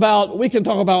talk about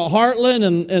Heartland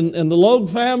and the Logue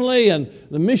family and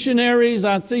the missionaries.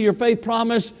 I see your Faith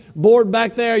Promise board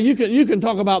back there. You can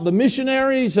talk about the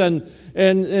missionaries and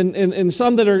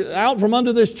some that are out from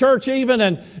under this church even,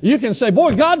 and you can say,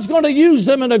 boy, God's going to use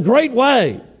them in a great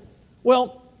way.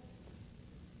 Well,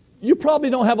 you probably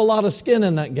don't have a lot of skin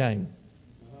in that game.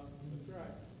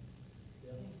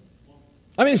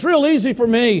 I mean, it's real easy for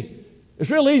me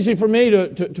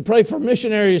to pray for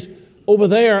missionaries over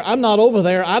there. I'm not over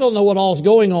there. I don't know what all's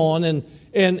going on. And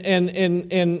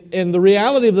the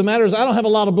reality of the matter is I don't have a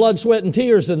lot of blood, sweat, and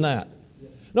tears in that.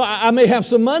 No, I may have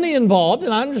some money involved,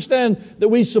 and I understand that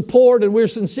we support and we're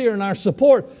sincere in our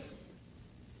support.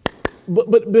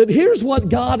 But here's what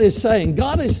God is saying.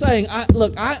 God is saying,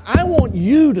 I want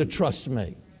you to trust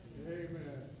me.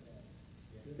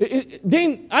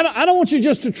 Dean, I don't want you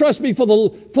just to trust me for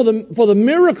the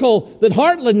miracle that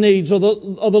Heartland needs, or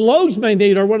the Logues may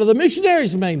need, or one of the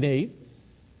missionaries may need.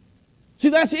 See,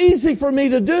 that's easy for me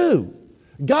to do.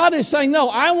 God is saying, no,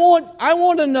 I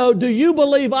want to know, do you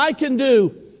believe I can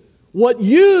do what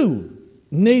you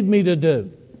need me to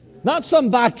do? Not some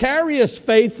vicarious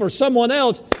faith for someone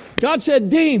else. God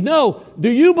said, Dean, no, do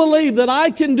you believe that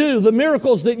I can do the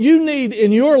miracles that you need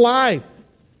in your life?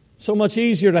 So much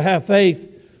easier to have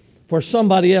faith for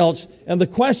somebody else. And the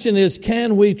question is,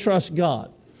 can we trust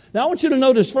God? Now, I want you to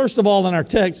notice, first of all, in our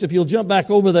text, if you'll jump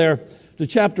back over there to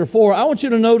chapter 4, I want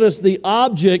you to notice the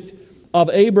object of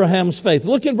Abraham's faith.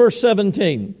 Look in verse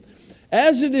 17.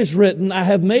 As it is written, I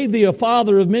have made thee a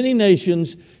father of many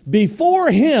nations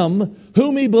before him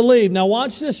whom he believed. Now,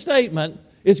 watch this statement.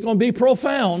 It's going to be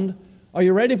profound. Are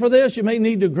you ready for this? You may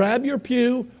need to grab your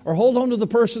pew or hold on to the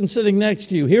person sitting next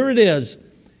to you. Here it is.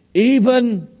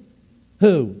 Even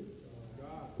who?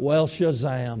 Well,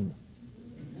 Shazam.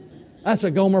 That's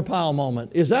a Gomer Pyle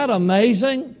moment. Is that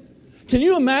amazing? Can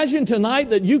you imagine tonight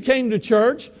that you came to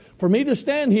church for me to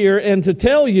stand here and to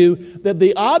tell you that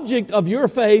the object of your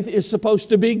faith is supposed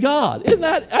to be God?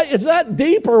 Is that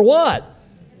deep or what?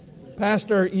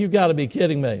 Pastor, you've got to be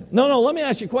kidding me. No, let me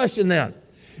ask you a question then.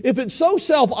 If it's so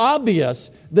self-obvious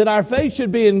that our faith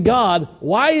should be in God,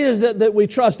 why is it that we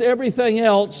trust everything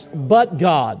else but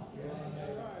God?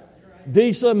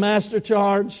 Visa,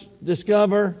 MasterCharge,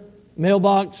 Discover,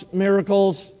 Mailbox,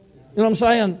 Miracles. You know what I'm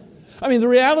saying? I mean, the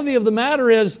reality of the matter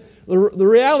is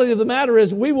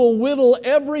we will whittle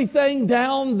everything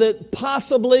down that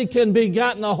possibly can be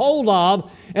gotten a hold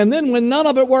of, and then when none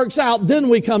of it works out, then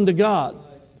we come to God.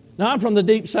 Now, I'm from the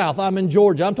deep south. I'm in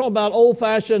Georgia. I'm talking about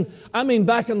old-fashioned,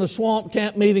 back in the swamp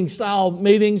camp meeting style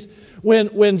meetings.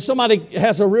 When somebody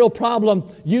has a real problem,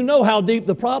 you know how deep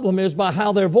the problem is by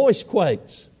how their voice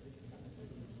quakes.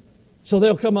 So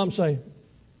they'll come up and say,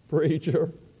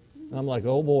 "Preacher." I'm like,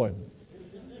 "Oh boy.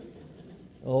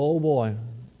 Oh boy.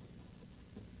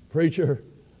 Preacher,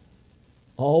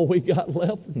 all we got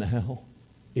left now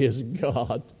is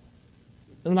God."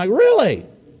 And I'm like, "Really?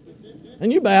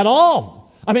 And you bad off."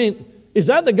 I mean, is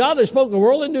that the God that spoke the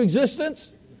world into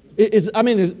existence?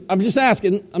 I'm just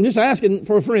asking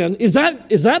for a friend. Is that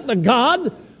the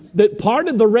God that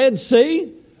parted the Red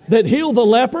Sea, that healed the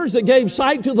lepers, that gave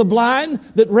sight to the blind,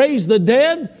 that raised the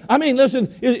dead? I mean,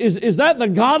 listen, is that the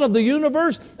God of the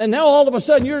universe? And now all of a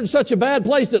sudden you're in such a bad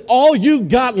place that all you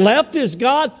got left is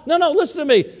God? No, listen to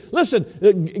me.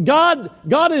 Listen, God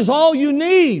is all you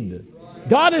need.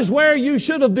 God is where you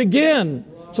should have begun.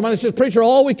 Somebody says, "Preacher,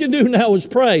 all we can do now is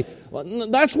pray." Well,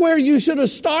 that's where you should have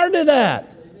started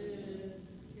at.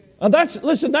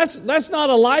 That's not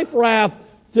a life raft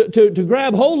to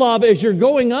grab hold of as you're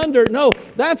going under. No,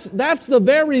 that's the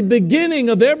very beginning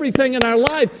of everything in our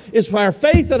life, is for our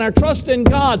faith and our trust in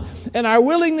God and our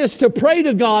willingness to pray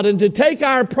to God and to take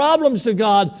our problems to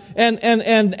God and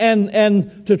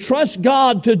to trust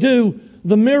God to do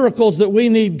the miracles that we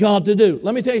need God to do.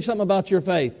 Let me tell you something about your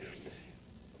faith.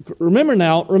 Remember,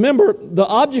 the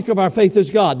object of our faith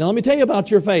is God. Now, let me tell you about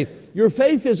your faith. Your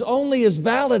faith is only as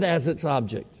valid as its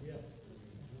object.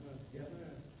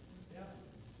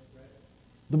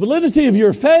 The validity of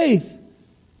your faith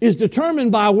is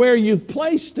determined by where you've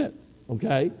placed it.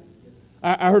 Okay?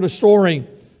 I heard a story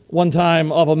one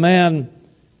time of a man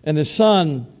and his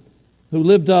son who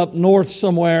lived up north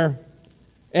somewhere.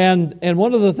 And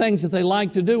one of the things that they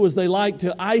liked to do was they liked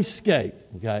to ice skate.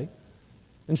 Okay?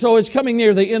 And so it's coming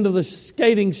near the end of the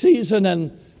skating season,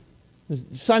 and his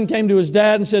son came to his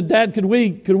dad and said, "Dad, could we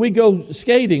go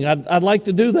skating? I'd like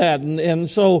to do that." And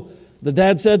so the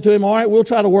dad said to him, "All right, we'll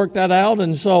try to work that out."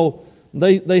 And so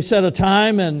they set a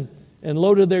time and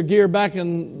loaded their gear back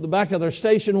in the back of their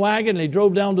station wagon. They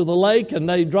drove down to the lake, and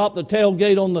they dropped the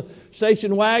tailgate on the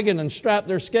station wagon and strapped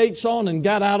their skates on and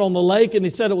got out on the lake. And he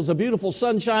said it was a beautiful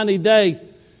sunshiny day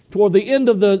toward the end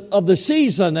of the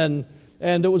season,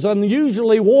 and it was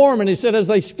unusually warm. And he said as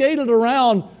they skated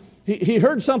around, he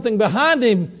heard something behind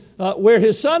him where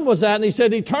his son was at. And he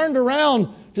said he turned around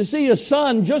to see his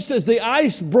son just as the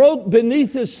ice broke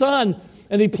beneath his son.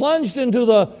 And he plunged into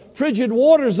the frigid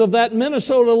waters of that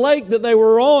Minnesota lake that they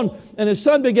were on. And his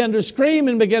son began to scream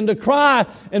and began to cry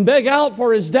and beg out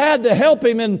for his dad to help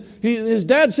him. And his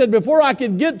dad said, before I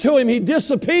could get to him, he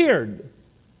disappeared.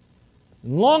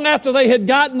 And long after they had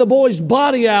gotten the boy's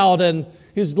body out and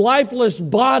his lifeless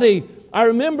body, I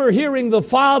remember hearing the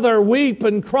father weep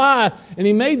and cry, and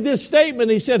he made this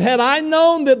statement. He said, "Had I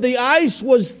known that the ice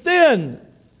was thin,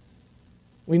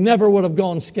 we never would have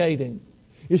gone skating."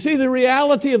 You see, the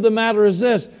reality of the matter is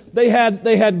this. They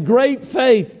had great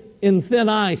faith in thin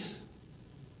ice.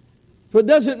 So it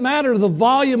doesn't matter the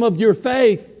volume of your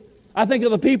faith. I think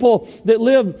of the people that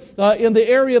live in the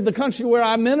area of the country where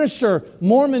I minister,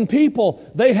 Mormon people.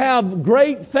 They have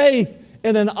great faith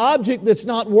in an object that's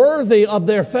not worthy of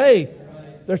their faith.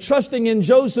 They're trusting in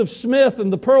Joseph Smith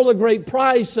and the Pearl of Great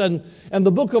Price and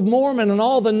the Book of Mormon and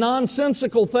all the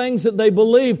nonsensical things that they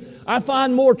believe. I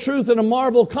find more truth in a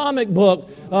Marvel comic book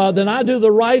than I do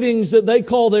the writings that they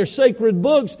call their sacred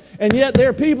books. And yet there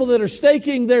are people that are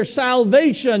staking their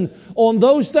salvation on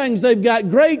those things. They've got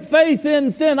great faith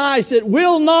in thin ice. It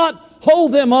will not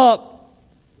hold them up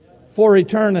for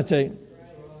eternity.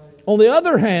 On the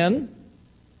other hand,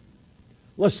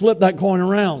 let's flip that coin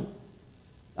around.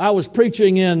 I was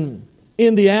preaching in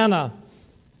Indiana.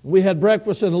 We had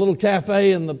breakfast in a little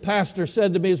cafe, and the pastor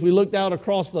said to me as we looked out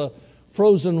across the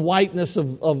frozen whiteness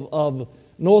of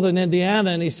northern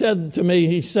Indiana, and he said to me,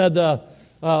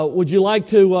 would you like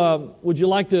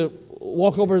to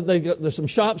walk over? There's some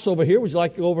shops over here. Would you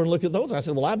like to go over and look at those? I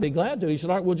said, well, I'd be glad to. He said,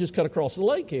 all right, we'll just cut across the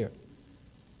lake here.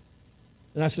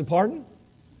 And I said, pardon?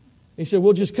 He said,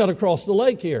 we'll just cut across the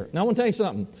lake here. Now, I want to tell you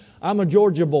something. I'm a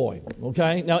Georgia boy,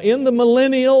 okay? Now, in the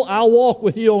millennial, I'll walk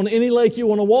with you on any lake you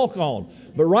want to walk on.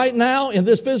 But right now, in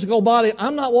this physical body,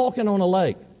 I'm not walking on a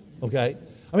lake, okay?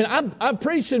 I mean, I've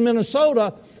preached in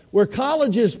Minnesota where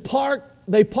colleges park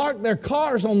their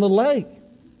cars on the lake.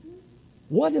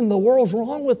 What in the world's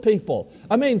wrong with people?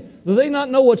 I mean, do they not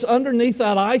know what's underneath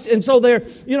that ice? And so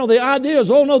the idea is,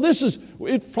 oh no,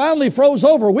 it finally froze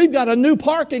over. We've got a new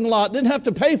parking lot, didn't have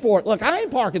to pay for it. Look, I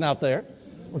ain't parking out there.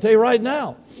 I'll tell you right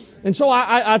now. And so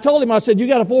I told him, I said, you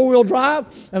got a 4-wheel drive?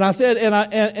 And I said,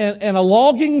 and a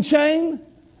logging chain?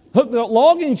 Hook the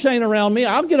logging chain around me.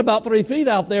 I'll get about 3 feet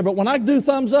out there, but when I do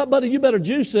thumbs up, buddy, you better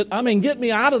juice it. I mean, get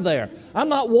me out of there. I am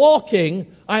not walking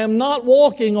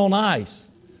on ice.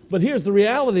 But here's the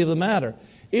reality of the matter.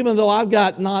 Even though I've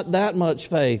got not that much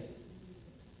faith,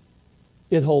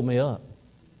 it hold me up.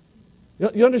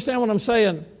 You understand what I'm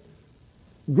saying?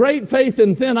 Great faith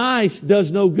in thin ice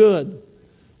does no good.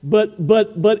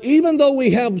 But even though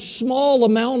we have small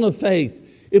amount of faith,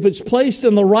 if it's placed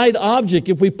in the right object,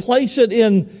 if we place it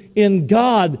in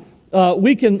God,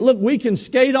 we can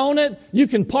skate on it. You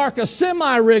can park a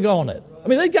semi-rig on it. I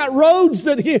mean, they got roads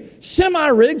that here,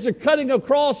 semi-rigs are cutting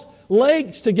across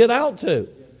lakes to get out to.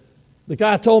 The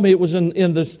guy told me it was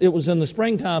in the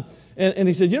springtime, and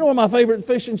he said, you know where my favorite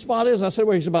fishing spot is? I said,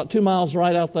 well, he's about 2 miles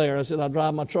right out there. I said, I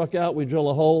drive my truck out, we drill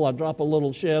a hole, I drop a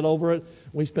little shed over it,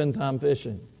 we spend time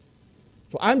fishing.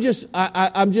 So I'm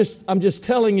just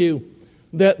telling you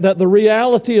that the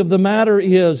reality of the matter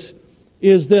is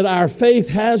that our faith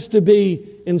has to be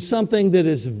in something that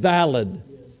is valid.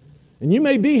 And you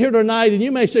may be here tonight and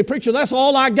you may say, preacher, that's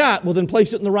all I got. Well, then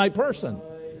place it in the right person.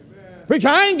 Preacher,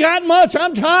 I ain't got much.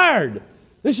 I'm tired.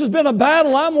 This has been a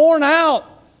battle. I'm worn out.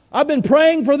 I've been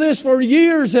praying for this for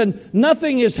years and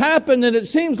nothing has happened. And it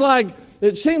seems like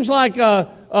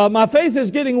my faith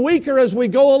is getting weaker as we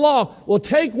go along. Well,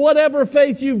 take whatever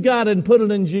faith you've got and put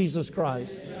it in Jesus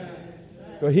Christ.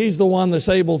 For He's the one that's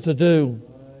able to do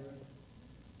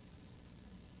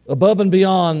above and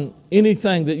beyond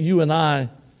anything that you and I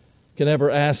can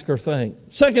ever ask or think.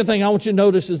 Second thing I want you to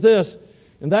notice is this,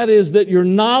 and that is that your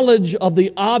knowledge of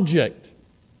the object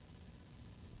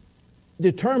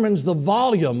determines the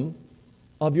volume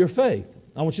of your faith.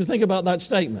 I want you to think about that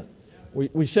statement.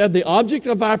 We said the object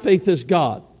of our faith is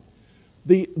God.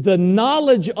 The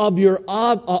knowledge of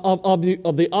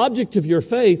the object of your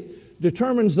faith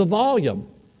determines the volume.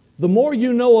 The more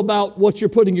you know about what you're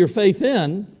putting your faith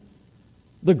in,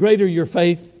 the greater your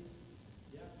faith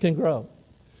can grow.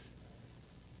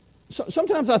 So,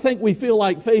 sometimes I think we feel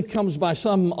like faith comes by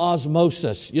some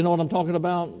osmosis. You know what I'm talking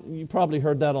about? You probably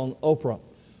heard that on Oprah.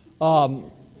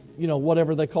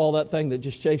 Whatever they call that thing that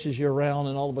just chases you around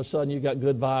and all of a sudden you got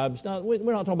good vibes. No,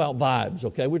 we're not talking about vibes,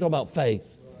 okay? We're talking about faith.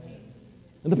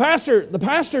 And the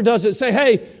pastor doesn't say,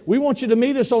 hey, we want you to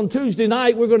meet us on Tuesday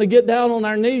night. We're going to get down on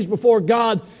our knees before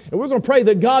God and we're going to pray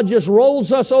that God just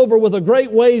rolls us over with a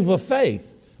great wave of faith.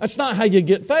 That's not how you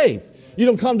get faith. You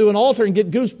don't come to an altar and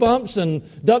get goosebumps and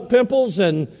duck pimples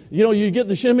and, you get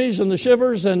the shimmies and the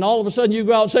shivers and all of a sudden you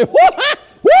go out and say,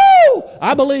 woo,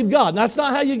 I believe God. And that's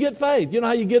not how you get faith. You know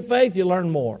how you get faith? You learn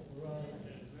more.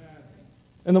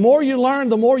 And the more you learn,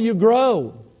 the more you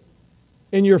grow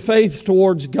in your faith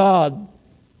towards God.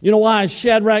 You know why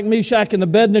Shadrach, Meshach, and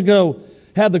Abednego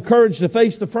had the courage to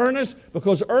face the furnace?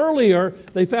 Because earlier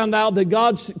they found out that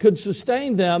God could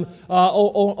sustain them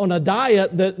on a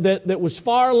diet that was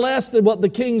far less than what the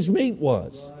king's meat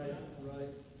was.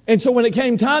 And so when it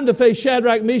came time to face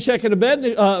Shadrach, Meshach, and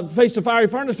Abednego, face the fiery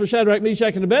furnace for Shadrach,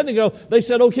 Meshach, and Abednego, they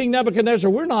said, "Oh, King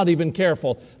Nebuchadnezzar, we're not even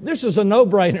careful. This is a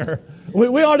no-brainer.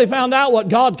 We already found out what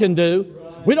God can do.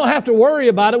 We don't have to worry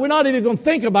about it. We're not even going to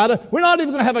think about it. We're not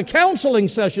even going to have a counseling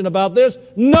session about this.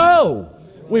 No,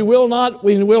 We will not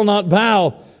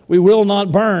bow. We will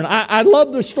not burn. I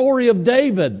love the story of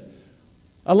David.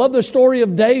 I love the story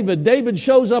of David. David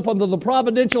shows up under the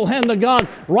providential hand of God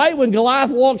right when Goliath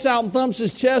walks out and thumps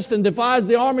his chest and defies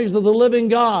the armies of the living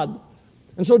God.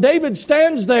 And so David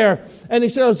stands there and he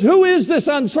says, who is this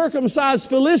uncircumcised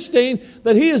Philistine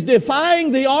that he is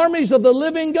defying the armies of the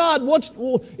living God?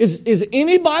 Is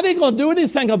anybody going to do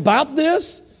anything about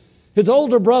this? His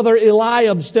older brother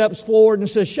Eliab steps forward and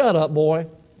says, shut up, boy.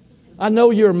 I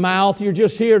know your mouth. You're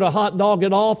just here to hot dog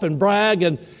it off and brag.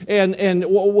 And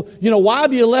why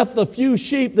have you left the few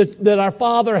sheep that our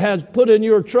father has put in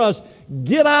your trust?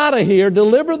 Get out of here,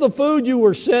 deliver the food you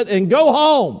were sent, and go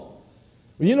home.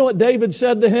 You know what David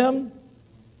said to him?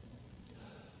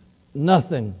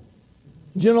 Nothing.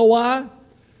 Do you know why?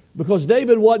 Because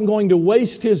David wasn't going to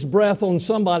waste his breath on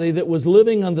somebody that was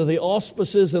living under the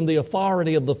auspices and the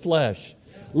authority of the flesh.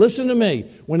 Listen to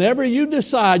me. Whenever you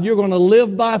decide you're going to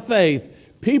live by faith,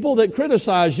 people that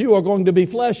criticize you are going to be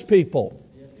flesh people.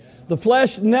 The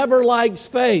flesh never likes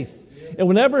faith. And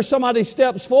whenever somebody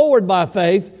steps forward by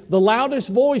faith, the loudest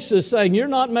voices saying you're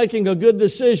not making a good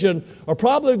decision are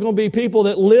probably going to be people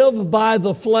that live by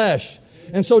the flesh.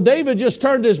 And so David just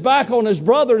turned his back on his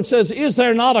brother and says, is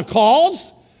there not a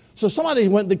cause? So somebody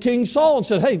went to King Saul and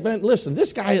said, hey, man, listen,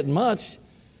 this guy isn't much.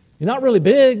 He's not really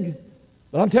big.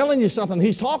 But I'm telling you something,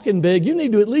 he's talking big. You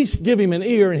need to at least give him an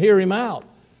ear and hear him out.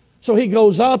 So he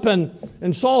goes up and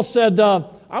Saul said,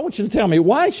 I want you to tell me,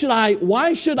 why should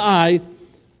I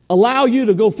allow you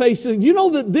to go face it? You know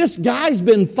that this guy's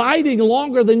been fighting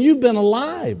longer than you've been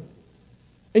alive.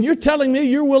 And you're telling me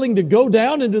you're willing to go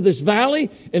down into this valley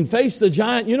and face the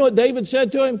giant? You know what David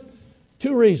said to him?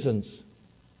 Two reasons.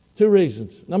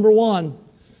 Number one,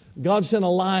 God sent a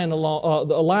lion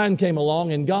along. A lion came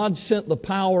along, and God sent the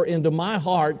power into my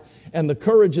heart and the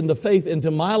courage and the faith into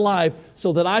my life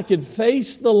so that I could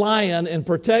face the lion and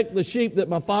protect the sheep that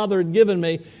my father had given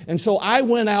me. And so I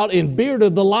went out and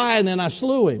bearded the lion and I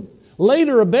slew him.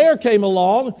 Later, a bear came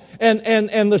along,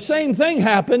 and the same thing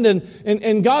happened,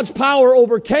 and God's power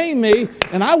overcame me,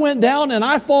 and I went down and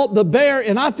I fought the bear,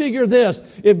 and I figure this: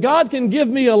 if God can give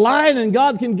me a lion and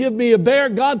God can give me a bear,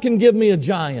 God can give me a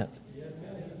giant.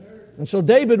 And so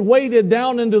David waded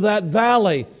down into that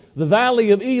valley, the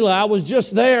valley of Elah. I was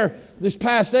just there this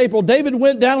past April. David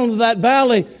went down into that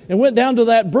valley and went down to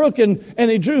that brook, and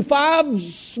he drew 5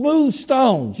 smooth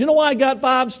stones. You know why he got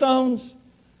 5 stones?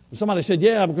 Somebody said,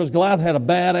 yeah, because Goliath had a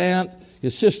bad aunt.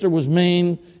 His sister was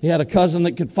mean. He had a cousin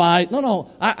that could fight.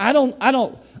 No, I don't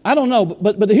know.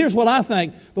 But here's what I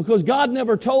think. Because God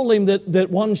never told him that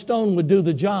 1 stone would do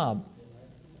the job.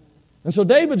 And so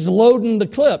David's loading the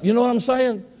clip. You know what I'm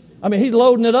saying? I mean, he's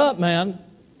loading it up, man.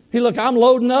 Look, I'm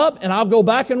loading up, and I'll go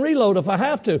back and reload if I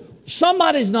have to.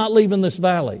 Somebody's not leaving this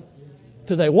valley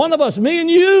today. One of us, me and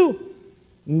you.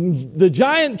 The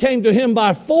giant came to him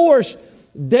by force.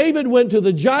 David went to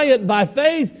the giant by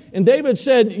faith, and David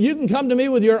said, you can come to me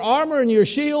with your armor and your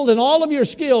shield and all of your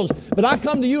skills, but I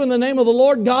come to you in the name of the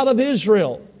Lord God of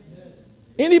Israel.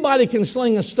 Anybody can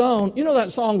sling a stone. You know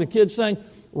that song the kids sing?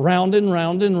 Round and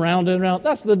round and round and round.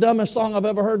 That's the dumbest song I've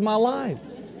ever heard in my life.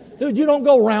 Dude, you don't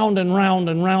go round and round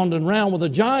and round and round with a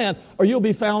giant, or you'll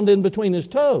be found in between his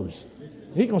toes.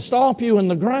 He can stomp you in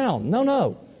the ground.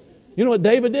 No. You know what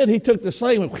David did? He took the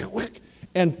sling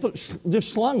and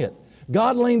just slung it.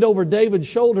 God leaned over David's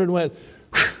shoulder and went,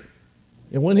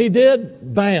 and when he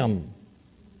did, bam.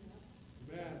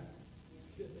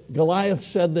 Goliath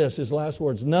said this, his last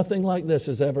words, nothing like this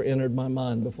has ever entered my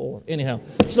mind before. Anyhow,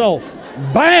 so,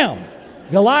 bam!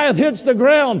 Goliath hits the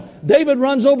ground. David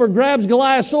runs over, grabs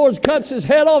Goliath's swords, cuts his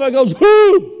head off, and goes,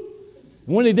 whoo!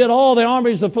 And when he did, all the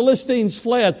armies of Philistines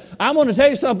fled. I'm going to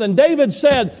tell you something. David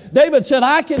said,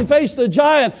 I can face the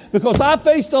giant because I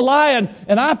faced a lion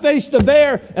and I faced a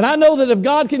bear, and I know that if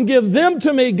God can give them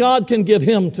to me, God can give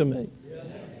him to me.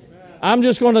 I'm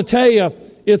just going to tell you,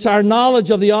 it's our knowledge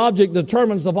of the object that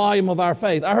determines the volume of our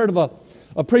faith. I heard of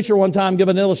a preacher one time give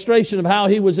an illustration of how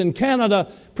he was in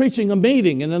Canada preaching a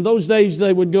meeting, and in those days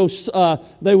they would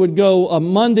go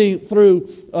Monday through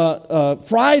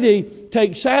Friday,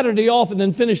 take Saturday off, and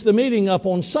then finish the meeting up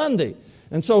on Sunday.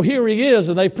 And so here he is,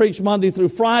 and they've preached Monday through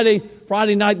Friday.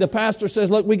 Friday night the pastor says,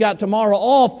 look, we got tomorrow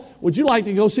off. Would you like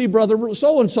to go see Brother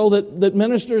so-and-so that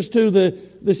ministers to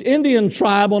this Indian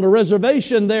tribe on a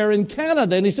reservation there in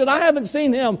Canada? And he said, I haven't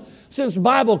seen him since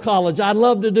Bible college. I'd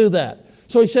love to do that.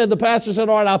 So he said, the pastor said,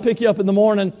 all right, I'll pick you up in the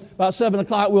morning. About 7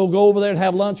 o'clock, we'll go over there and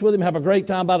have lunch with him, have a great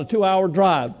time, about a 2-hour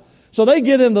drive. So they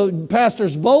get in the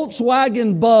pastor's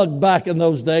Volkswagen Bug back in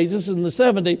those days. This is in the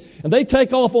 70s. And they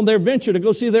take off on their venture to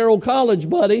go see their old college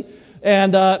buddy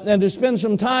and to spend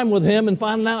some time with him and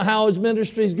find out how his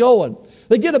ministry's going.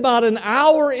 They get about an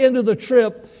hour into the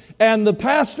trip, and the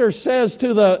pastor says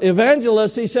to the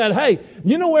evangelist, he said, "Hey,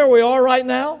 you know where we are right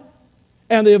now?"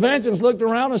 And the evangelist looked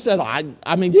around and said,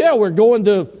 I mean, yeah, we're going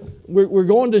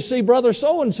to see Brother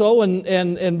so-and-so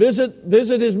and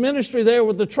visit his ministry there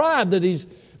with the tribe that he's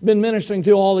been ministering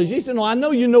to all these years. He said, "No, I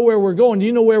know you know where we're going. Do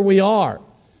you know where we are?"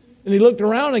 And he looked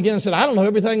around again and said, "I don't know,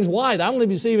 everything's white. I don't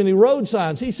even see any road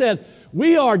signs." He said,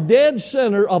 "We are dead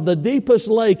center of the deepest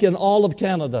lake in all of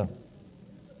Canada."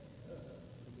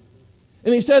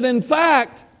 And he said, "In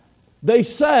fact, they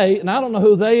say," and I don't know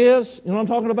who they is, you know what I'm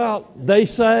talking about? They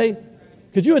say.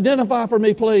 Could you identify for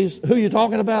me, please, who you're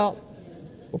talking about?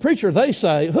 Well, preacher, they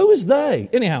say. Who is they?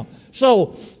 Anyhow,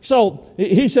 so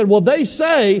he said, well, they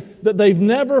say that they've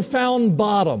never found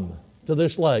bottom to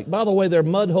this lake. By the way, there are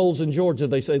mud holes in Georgia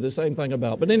they say the same thing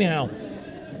about. But anyhow,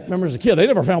 remember as a kid, they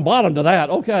never found bottom to that.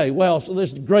 Okay, well, so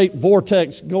this great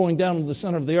vortex going down to the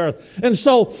center of the earth. And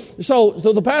so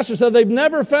the pastor said they've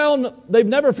never found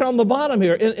the bottom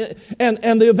here.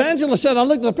 And the evangelist said, I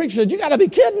looked at the preacher and said, "You got to be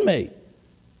kidding me.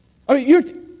 I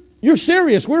mean, you're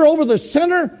serious. We're over the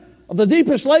center of the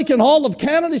deepest lake in all of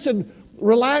Canada." He said,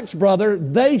 "Relax, brother.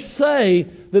 They say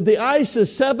that the ice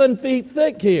is 7 feet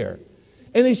thick here."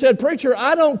 And he said, "Preacher,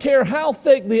 I don't care how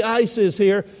thick the ice is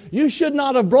here. You should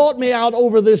not have brought me out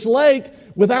over this lake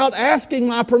without asking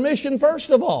my permission first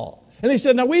of all." And he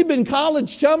said, "Now, we've been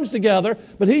college chums together,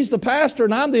 but he's the pastor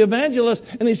and I'm the evangelist."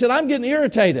 And he said, "I'm getting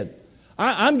irritated.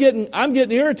 I'm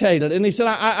getting irritated." And he said,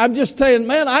 I'm just saying,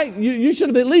 man, you should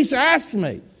have at least asked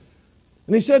me."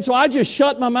 And he said, "So I just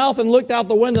shut my mouth and looked out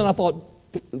the window and I thought,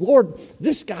 Lord,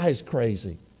 this guy's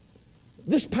crazy.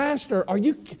 This pastor, are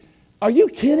you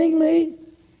kidding me?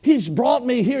 He's brought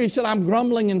me here." He said, "I'm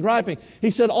grumbling and griping." He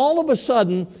said, "All of a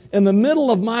sudden, in the middle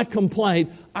of my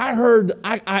complaint,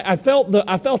 I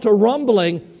felt a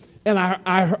rumbling and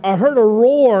I heard a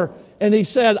roar. And he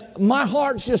said, my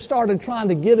heart just started trying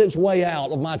to get its way out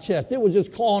of my chest. It was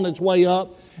just clawing its way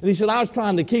up. And he said, I was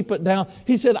trying to keep it down.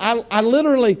 He said, I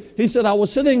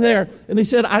was sitting there, and he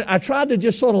said, I tried to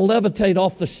just sort of levitate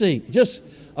off the seat.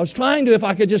 I was trying to, if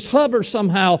I could just hover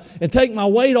somehow and take my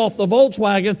weight off the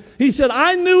Volkswagen. He said,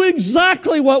 I knew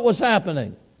exactly what was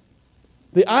happening.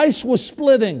 The ice was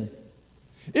splitting.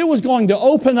 It was going to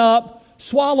open up,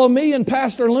 swallow me and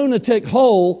Pastor Lunatic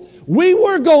whole. We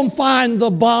were going to find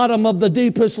the bottom of the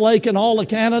deepest lake in all of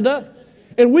Canada.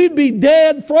 And we'd be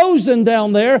dead, frozen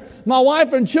down there. My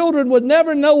wife and children would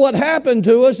never know what happened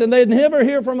to us, and they'd never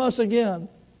hear from us again.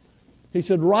 He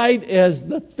said, right as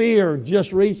the fear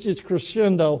just reached its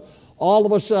crescendo, all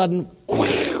of a sudden,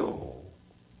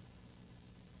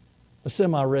 a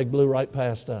semi-rig blew right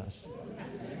past us.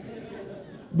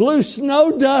 Blew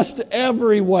snow dust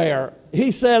everywhere.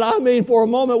 He said, for a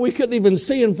moment we couldn't even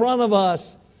see in front of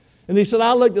us. And he said,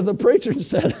 I looked at the preacher and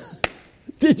said,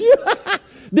 Did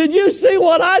you see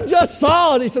what I just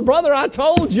saw? And he said, brother, I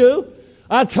told you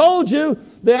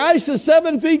the ice is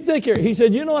 7 feet thick here. He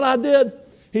said, you know what I did?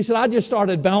 He said, I just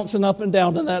started bouncing up and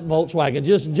down in that Volkswagen,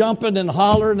 just jumping and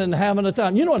hollering and having a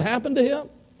time. You know what happened to him?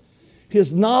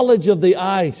 His knowledge of the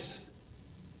ice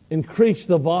increased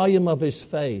the volume of his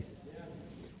faith.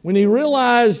 When he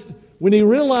realized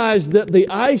that the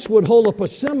ice would hold up a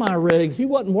semi-rig, he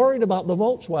wasn't worried about the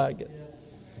Volkswagen.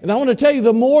 And I want to tell you,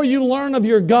 the more you learn of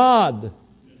your God,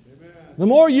 the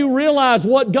more you realize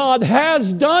what God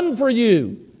has done for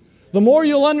you, the more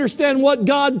you'll understand what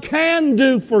God can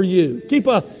do for you. Keep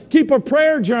a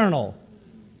prayer journal.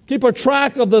 Keep a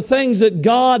track of the things that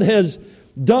God has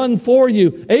done for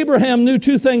you. Abraham knew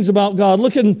two things about God.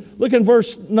 Look in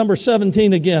verse number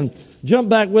 17 again. Jump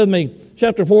back with me.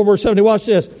 Chapter 4, verse 70. Watch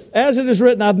this. As it is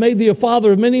written, I've made thee a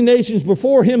father of many nations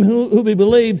before him who be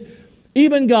believed,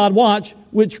 even God, watch,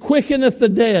 which quickeneth the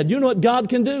dead. You know what God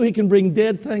can do? He can bring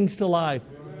dead things to life.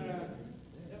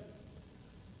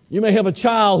 You may have a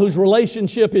child whose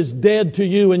relationship is dead to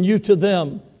you and you to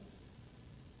them.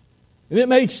 And it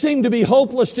may seem to be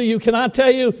hopeless to you. Can I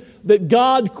tell you that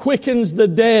God quickens the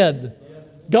dead?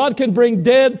 God can bring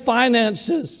dead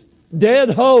finances, dead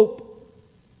hope.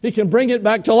 He can bring it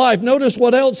back to life. Notice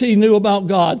what else he knew about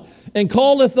God. And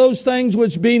calleth those things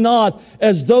which be not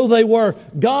as though they were.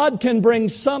 God can bring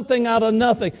something out of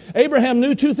nothing. Abraham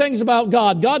knew two things about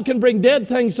God. God can bring dead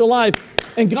things to life.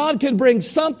 And God can bring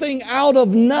something out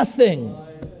of nothing.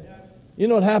 You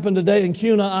know what happened today in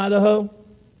Kuna, Idaho?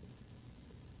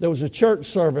 There was a church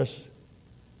service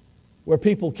where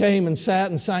people came and sat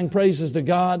and sang praises to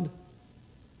God.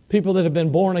 People that have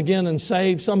been born again and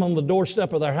saved. Some on the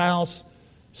doorstep of their house.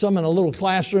 Some in a little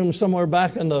classroom somewhere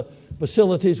back in the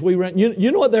facilities we rent.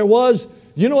 You know what there was?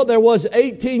 You know what there was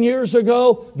 18 years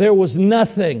ago? There was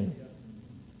nothing.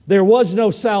 There was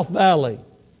no South Valley.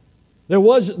 There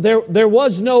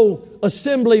was no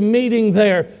assembly meeting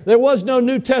there. There was no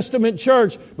New Testament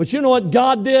church. But you know what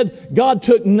God did? God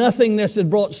took nothingness and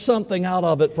brought something out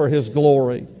of it for His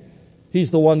glory.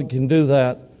 He's the one that can do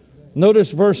that.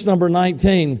 Notice verse number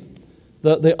 19.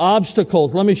 The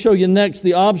obstacles. Let me show you next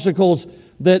the obstacles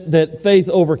that faith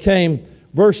overcame.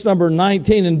 Verse number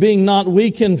 19. And being not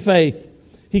weak in faith,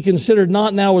 he considered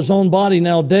not now his own body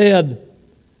now dead,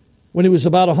 when he was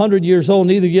about 100 years old,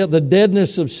 neither yet the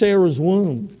deadness of Sarah's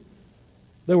womb.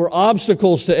 There were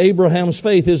obstacles to Abraham's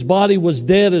faith. His body was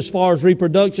dead as far as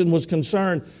reproduction was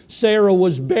concerned. Sarah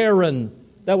was barren.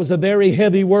 That was a very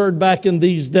heavy word back in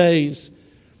these days.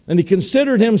 And he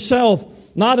considered himself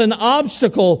not an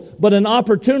obstacle, but an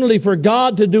opportunity for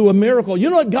God to do a miracle. You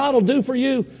know what God will do for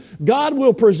you? God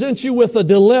will present you with a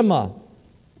dilemma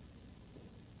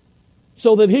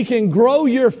so that He can grow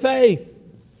your faith.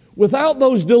 Without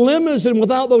those dilemmas and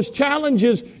without those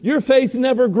challenges, your faith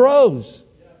never grows.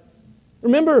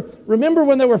 Remember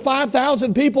when there were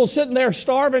 5,000 people sitting there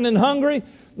starving and hungry?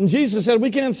 And Jesus said,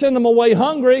 we can't send them away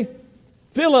hungry.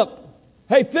 Philip,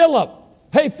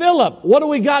 what do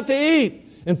we got to eat?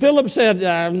 And Philip said,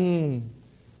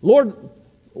 Lord,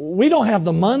 we don't have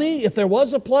the money. If there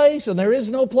was a place, and there is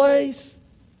no place.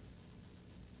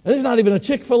 There's not even a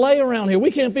Chick-fil-A around here.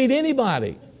 We can't feed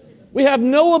anybody. We have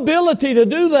no ability to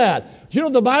do that. Do you know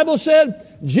what the Bible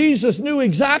said? Jesus knew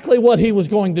exactly what He was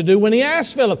going to do when He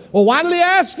asked Philip. Well, why did He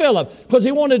ask Philip? Because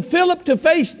He wanted Philip to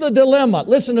face the dilemma.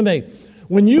 Listen to me.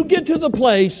 When you get to the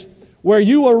place where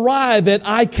you arrive at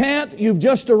I can't, you've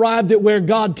just arrived at where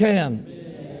God can.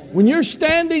 When you're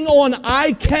standing on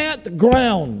I can't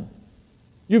ground,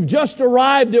 you've just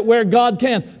arrived at where God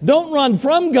can. Don't run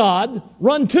from God,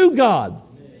 run to God.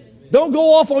 Don't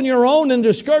go off on your own and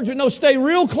discourage it. No, stay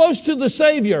real close to the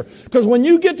Savior. Because when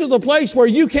you get to the place where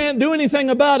you can't do anything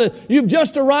about it, you've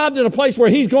just arrived at a place where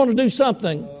He's going to do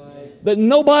something that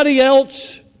nobody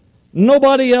else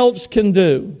can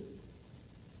do.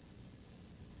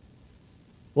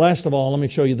 Last of all, let me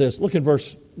show you this. Look in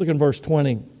verse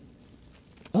 20.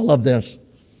 I love this.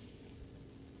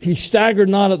 He staggered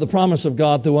not at the promise of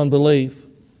God through unbelief,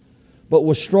 but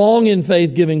was strong in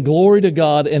faith, giving glory to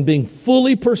God, and being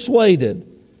fully persuaded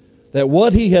that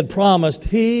what He had promised,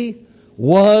 He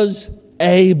was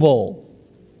able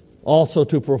also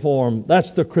to perform.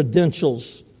 That's the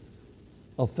credentials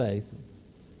of faith.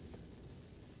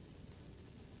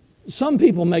 Some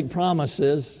people make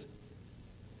promises,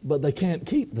 but they can't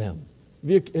keep them.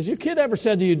 Has your kid ever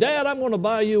said to you, Dad, I'm going to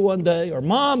buy you one day? Or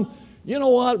Mom, you know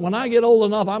what? When I get old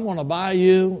enough, I'm going to buy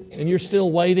you, and you're still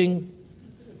waiting.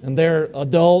 And they're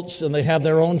adults and they have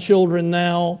their own children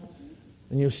now,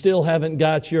 and you still haven't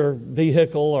got your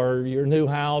vehicle or your new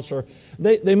house. Or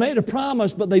they made a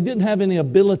promise, but they didn't have any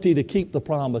ability to keep the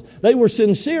promise. They were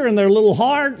sincere in their little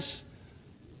hearts,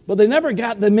 but they never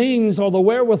got the means or the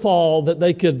wherewithal that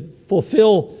they could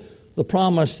fulfill the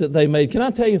promise that they made. Can I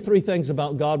tell you 3 things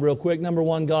about God real quick? Number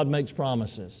 1, God makes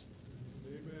promises.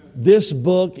 Amen. This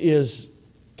book is,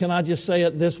 can I just say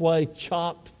it this way,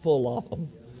 chocked full of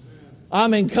them. I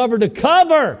mean, cover to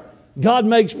cover, God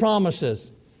makes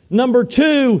promises. Number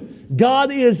 2,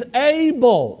 God is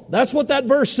able. That's what that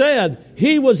verse said.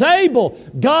 He was able.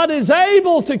 God is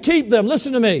able to keep them.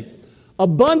 Listen to me.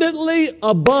 Abundantly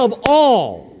above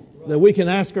all that we can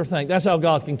ask or think. That's how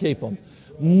God can keep them.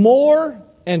 More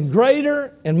and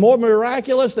greater and more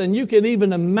miraculous than you can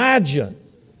even imagine.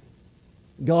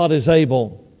 God is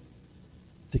able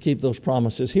to keep those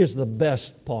promises. Here's the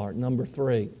best part. Number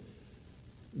 3.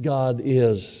 God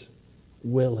is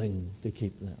willing to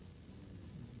keep them.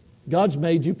 God's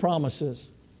made you promises.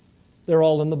 They're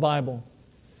all in the Bible.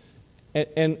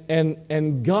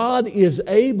 And God is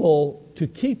able to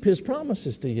keep His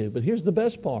promises to you. But here's the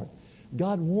best part.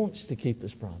 God wants to keep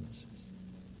His promises.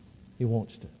 He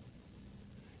wants to.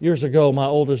 Years ago, my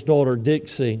oldest daughter,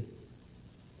 Dixie.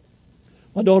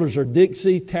 My daughters are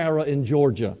Dixie, Tara, and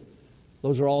Georgia.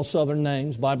 Those are all Southern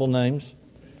names, Bible names.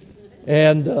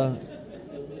 And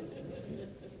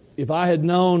if I had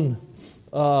known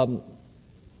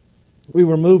we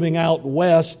were moving out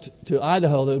west to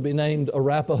Idaho, that would be named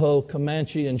Arapaho,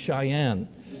 Comanche, and Cheyenne.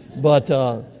 But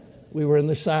we were in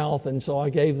the South, and so I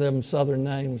gave them Southern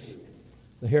names,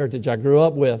 the heritage I grew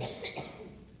up with.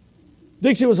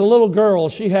 Dixie was a little girl.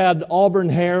 She had auburn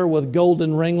hair with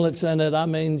golden ringlets in it. I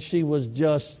mean, she was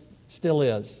still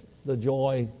is, the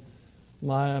joy.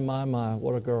 My,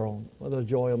 what a girl. What a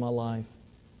joy of my life.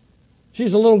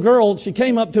 She's a little girl. She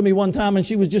came up to me one time and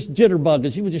she was just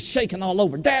jitterbugging. She was just shaking all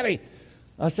over. Daddy,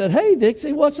 I said, hey,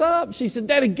 Dixie, what's up? She said,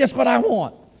 Daddy, guess what I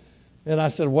want? And I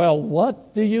said, well,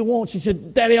 what do you want? She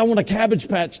said, Daddy, I want a Cabbage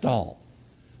Patch doll.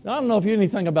 Now, I don't know if you know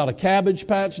anything about a Cabbage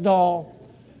Patch doll.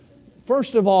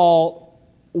 First of all,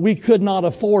 we could not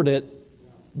afford it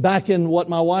back in what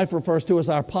my wife refers to as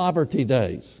our poverty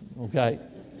days, okay?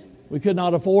 We could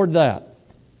not afford that.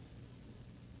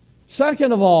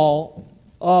 Second of all,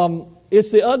 it's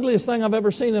the ugliest thing I've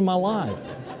ever seen in my life.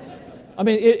 I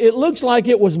mean, it looks like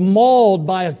it was mauled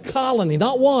by a colony,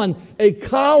 not one, a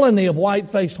colony of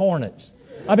white-faced hornets.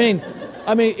 I mean,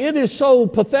 it is so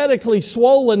pathetically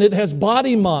swollen, it has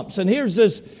body mumps, and here's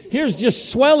just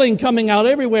swelling coming out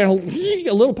everywhere, a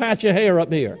little patch of hair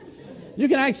up here. You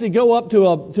can actually go up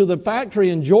to the factory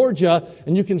in Georgia,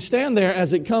 and you can stand there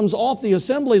as it comes off the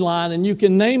assembly line, and you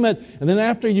can name it, and then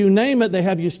after you name it, they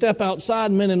have you step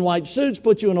outside, men in white suits,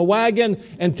 put you in a wagon,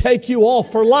 and take you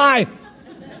off for life.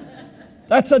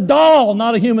 That's a doll,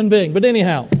 not a human being. But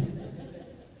anyhow.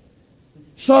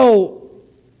 So,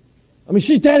 I mean,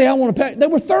 she's, Daddy, I want to pay. They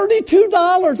were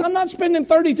 $32. I'm not spending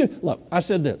 $32. Look, I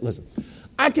said this. Listen,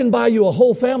 I can buy you a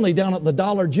whole family down at the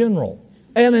Dollar General.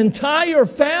 An entire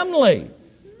family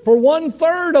for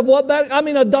 1/3 of what that,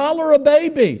 $1 a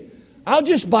baby. I'll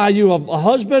just buy you a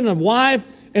husband, a wife,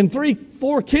 and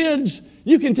 3-4 kids.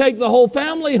 You can take the whole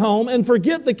family home and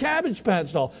forget the Cabbage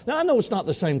Patch doll. Now, I know it's not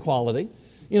the same quality.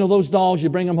 You know, those dolls, you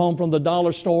bring them home from the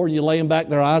dollar store and you lay them back,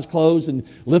 their eyes closed, and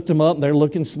lift them up and they're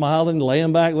looking, smiling, lay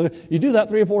them back. You do that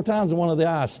 3 or 4 times and one of the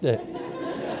eyes stick.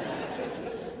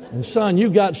 And son, you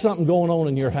got something going on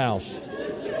in your house.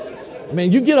 I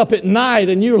mean, you get up at night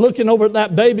and you're looking over at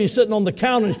that baby sitting on the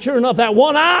counter, and sure enough, that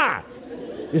one eye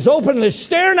is open and is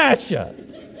staring at you.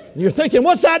 And you're thinking,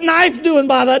 what's that knife doing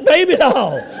by that baby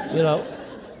doll? You know,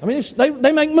 I mean,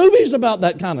 they make movies about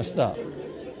that kind of stuff.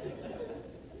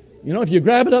 You know, if you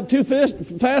grab it up too fast,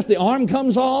 the arm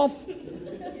comes off.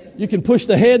 You can push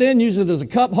the head in, use it as a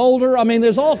cup holder. I mean,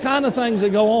 there's all kind of things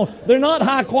that go on. They're not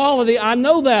high quality, I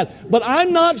know that. But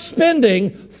I'm not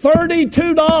spending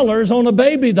 $32 on a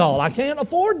baby doll. I can't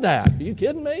afford that. Are you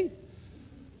kidding me?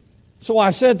 So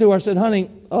I said to her, I said, honey,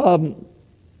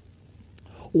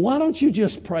 why don't you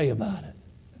just pray about it?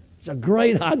 It's a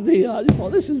great idea. I just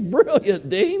thought, this is brilliant,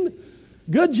 Dean.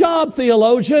 Good job,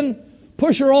 theologian.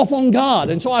 Push her off on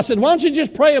God. And so I said, why don't you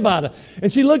just pray about it?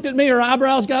 And she looked at me, her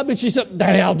eyebrows got big. She said,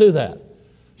 Daddy, I'll do that.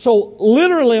 So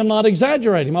literally, I'm not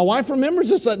exaggerating. My wife remembers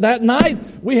this. That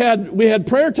night, we had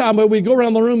prayer time where we go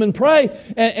around the room and pray.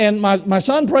 And my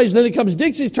son prays. Then it comes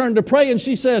Dixie's turn to pray. And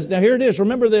she says, now here it is.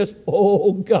 Remember this.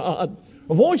 Oh, God.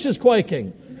 Her voice is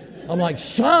quaking. I'm like,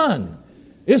 son,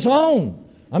 it's on.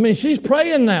 I mean, she's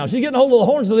praying now. She's getting hold of the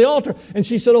horns of the altar. And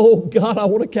she said, oh, God, I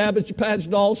want a Cabbage Patch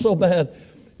doll so bad.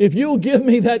 If you'll give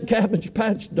me that Cabbage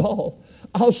Patch doll,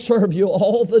 I'll serve you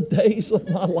all the days of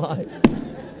my life.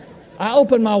 I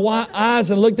opened my eyes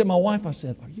and looked at my wife. I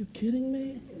said, are you kidding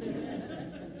me?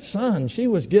 Son, she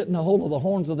was getting a hold of the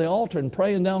horns of the altar and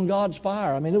praying down God's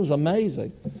fire. I mean, it was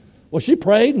amazing. Well, she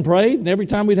prayed and prayed, and every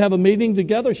time we'd have a meeting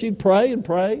together, she'd pray and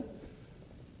pray.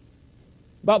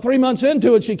 About 3 months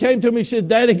into it, she came to me and said,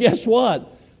 Daddy, guess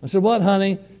what? I said, what,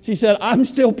 honey? She said, I'm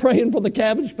still praying for the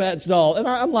Cabbage Patch doll. And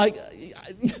I'm like,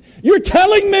 you're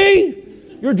telling me?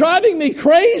 You're driving me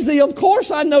crazy. Of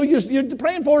course I know you're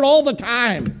praying for it all the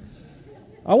time.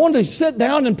 I wanted to sit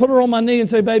down and put her on my knee and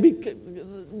say, baby,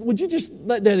 would you just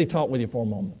let Daddy talk with you for a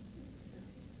moment?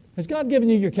 Has God given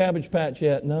you your Cabbage Patch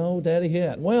yet? No, Daddy,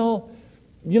 yet. Well,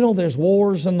 you know, there's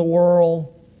wars in the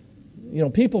world. You know,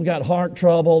 people got heart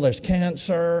trouble. There's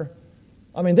cancer.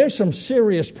 I mean, there's some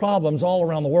serious problems all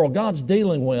around the world God's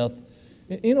dealing with.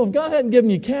 You know, if God hadn't given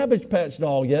you Cabbage Patch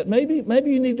doll yet, maybe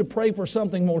you need to pray for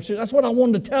something more serious. That's what I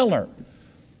wanted to tell her.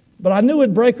 But I knew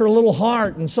it'd break her little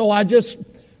heart, and so I just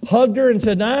hugged her and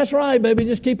said, nah, that's right, baby,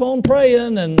 just keep on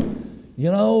praying. And, you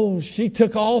know, she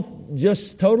took off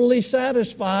just totally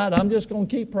satisfied. I'm just going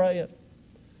to keep praying.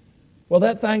 Well,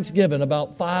 that Thanksgiving,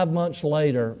 about 5 months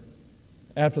later,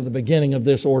 after the beginning of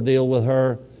this ordeal with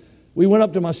her, we went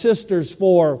up to my sister's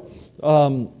for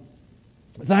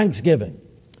Thanksgiving.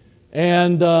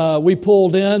 And we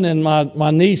pulled in, and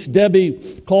my niece,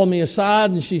 Debbie, called me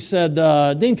aside, and she said,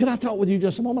 Dean, can I talk with you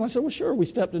just a moment? I said, well, sure. We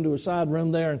stepped into a side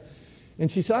room there, and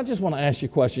she said, I just want to ask you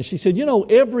a question. She said, you know,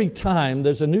 every time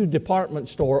there's a new department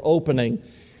store opening,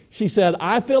 she said,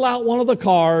 I fill out one of the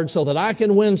cards so that I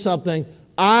can win something.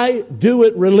 I do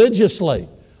it religiously.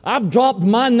 I've dropped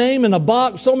my name in a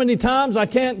box so many times I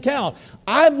can't count.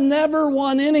 I've never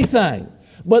won anything.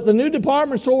 But the new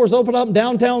department store was opened up in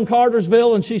downtown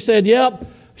Cartersville, and she said, yep,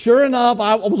 sure enough,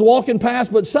 I was walking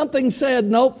past, but something said,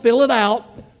 nope, fill it out.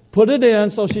 put it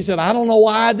in. So she said, I don't know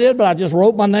why I did, but I just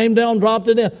wrote my name down, dropped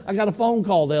it in. I got a phone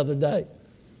call the other day.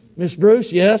 Miss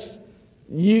Bruce, yes,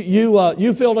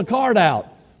 you filled a card out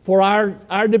for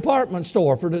our department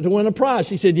store to win a prize.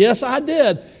 She said, yes, I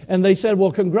did. And they said,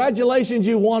 well, congratulations,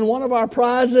 you won one of our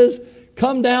prizes.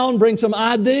 Come down, bring some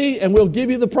ID, and we'll give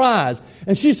you the prize.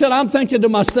 And she said, I'm thinking to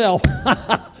myself,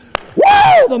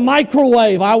 whoa, the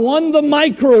microwave. I won the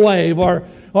microwave or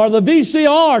the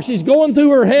VCR. She's going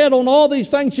through her head on all these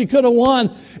things she could have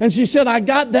won. And she said, I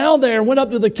got down there and went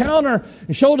up to the counter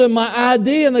and showed them my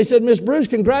ID. And they said, Miss Bruce,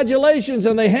 congratulations.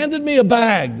 And they handed me a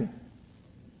bag.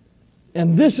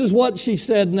 And this is what she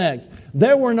said next.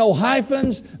 There were no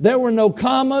hyphens. There were no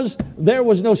commas. There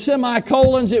was no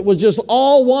semicolons. It was just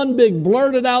all one big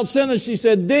blurted out sentence. She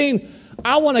said, Dean,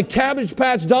 I want a Cabbage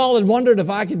Patch doll and wondered if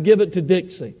I could give it to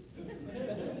Dixie.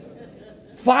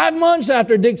 5 months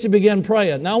after Dixie began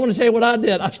praying. Now I want to tell you what I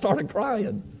did. I started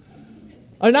crying.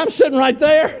 And I'm sitting right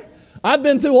there. I've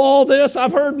been through all this.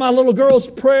 I've heard my little girl's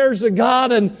prayers to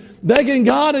God and begging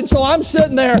God. And so I'm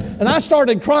sitting there and I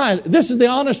started crying. This is the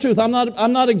honest truth. I'm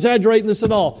not exaggerating this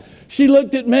at all. She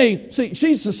looked at me. See,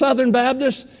 she's a Southern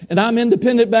Baptist and I'm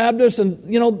Independent Baptist.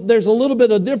 And, you know, there's a little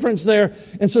bit of difference there.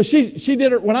 And so she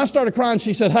did it. When I started crying,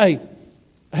 she said,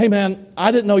 hey man,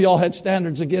 I didn't know y'all had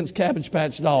standards against Cabbage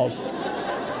Patch dolls.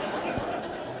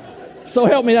 So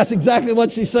help me, that's exactly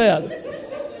what she said.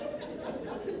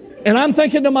 And I'm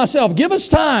thinking to myself, give us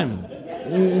time.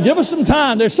 Give us some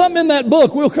time. There's something in that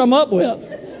book we'll come up with.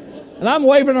 And I'm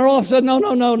waving her off, said, no,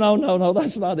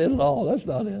 that's not it at all. That's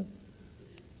not it.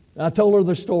 And I told her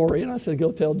the story, and I said,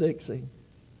 go tell Dixie.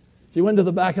 She went to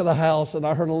the back of the house, and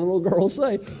I heard a little girl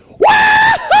say, woo!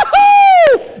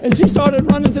 And she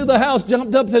started running through the house,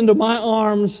 jumped up into my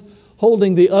arms,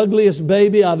 holding the ugliest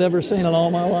baby I've ever seen in all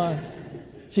my life.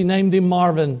 She named him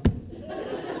Marvin.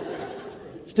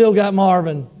 Still got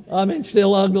Marvin. I mean,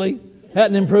 still ugly.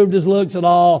 Hadn't improved his looks at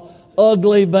all.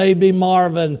 Ugly baby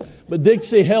Marvin. But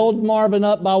Dixie held Marvin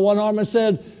up by one arm and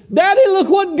said, Daddy, look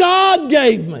what God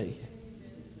gave me.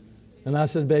 And I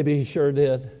said, baby, he sure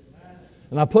did.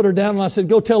 And I put her down and I said,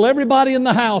 go tell everybody in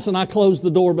the house. And I closed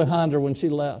the door behind her when she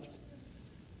left.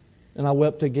 And I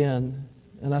wept again.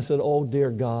 And I said, oh, dear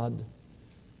God,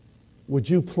 would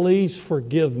you please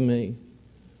forgive me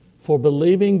for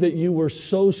believing that you were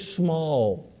so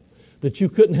small that you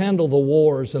couldn't handle the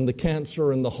wars and the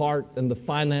cancer and the heart and the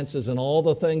finances and all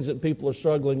the things that people are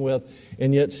struggling with,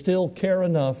 and yet still care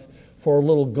enough for a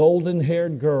little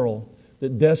golden-haired girl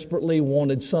that desperately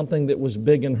wanted something that was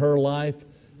big in her life,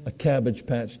 a Cabbage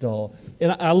Patch doll.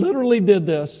 And I literally did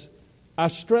this. I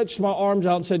stretched my arms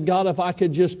out and said, God, if I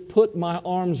could just put my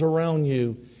arms around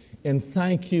you and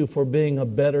thank you for being a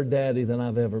better daddy than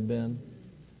I've ever been.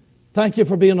 Thank you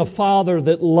for being a father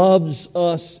that loves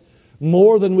us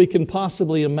more than we can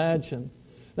possibly imagine.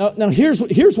 Now here's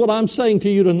what I'm saying to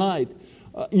you tonight.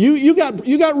 You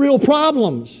got real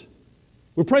problems.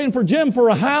 We're praying for Jim for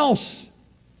a house.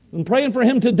 I'm praying for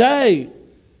him today.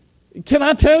 Can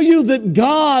I tell you that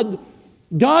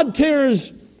God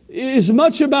cares as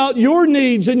much about your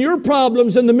needs and your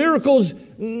problems and the miracles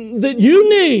that you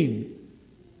need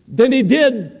than He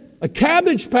did a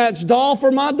Cabbage Patch doll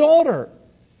for my daughter.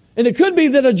 And it could be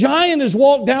that a giant has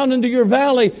walked down into your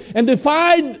valley and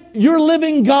defied your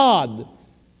living God.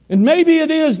 And maybe it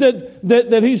is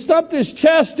that he stumped his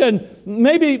chest, and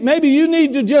maybe you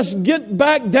need to just get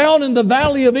back down in the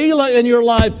valley of Elah in your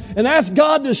life and ask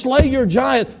God to slay your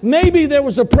giant. Maybe there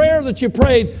was a prayer that you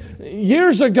prayed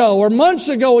years ago or months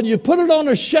ago and you put it on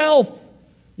a shelf.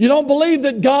 You don't believe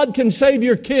that God can save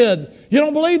your kid. You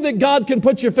don't believe that God can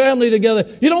put your family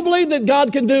together. You don't believe that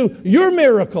God can do your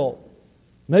miracle.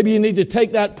 Maybe you need to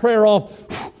take that prayer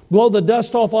off, blow the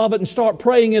dust off of it and start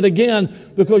praying it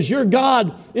again, because your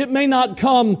God, it may not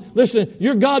come, listen,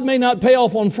 your God may not pay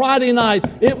off on Friday night.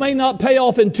 It may not pay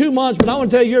off in 2 months, but I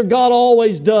want to tell you, your God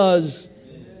always does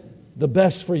the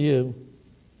best for you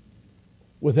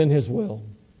within His will.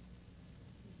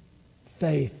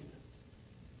 Faith.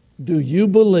 Do you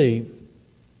believe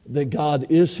that God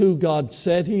is who God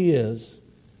said He is,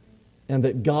 and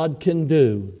that God can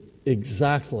do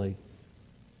exactly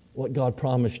what God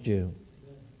promised you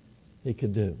He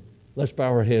could do? Let's bow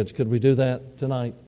our heads. Could we do that tonight?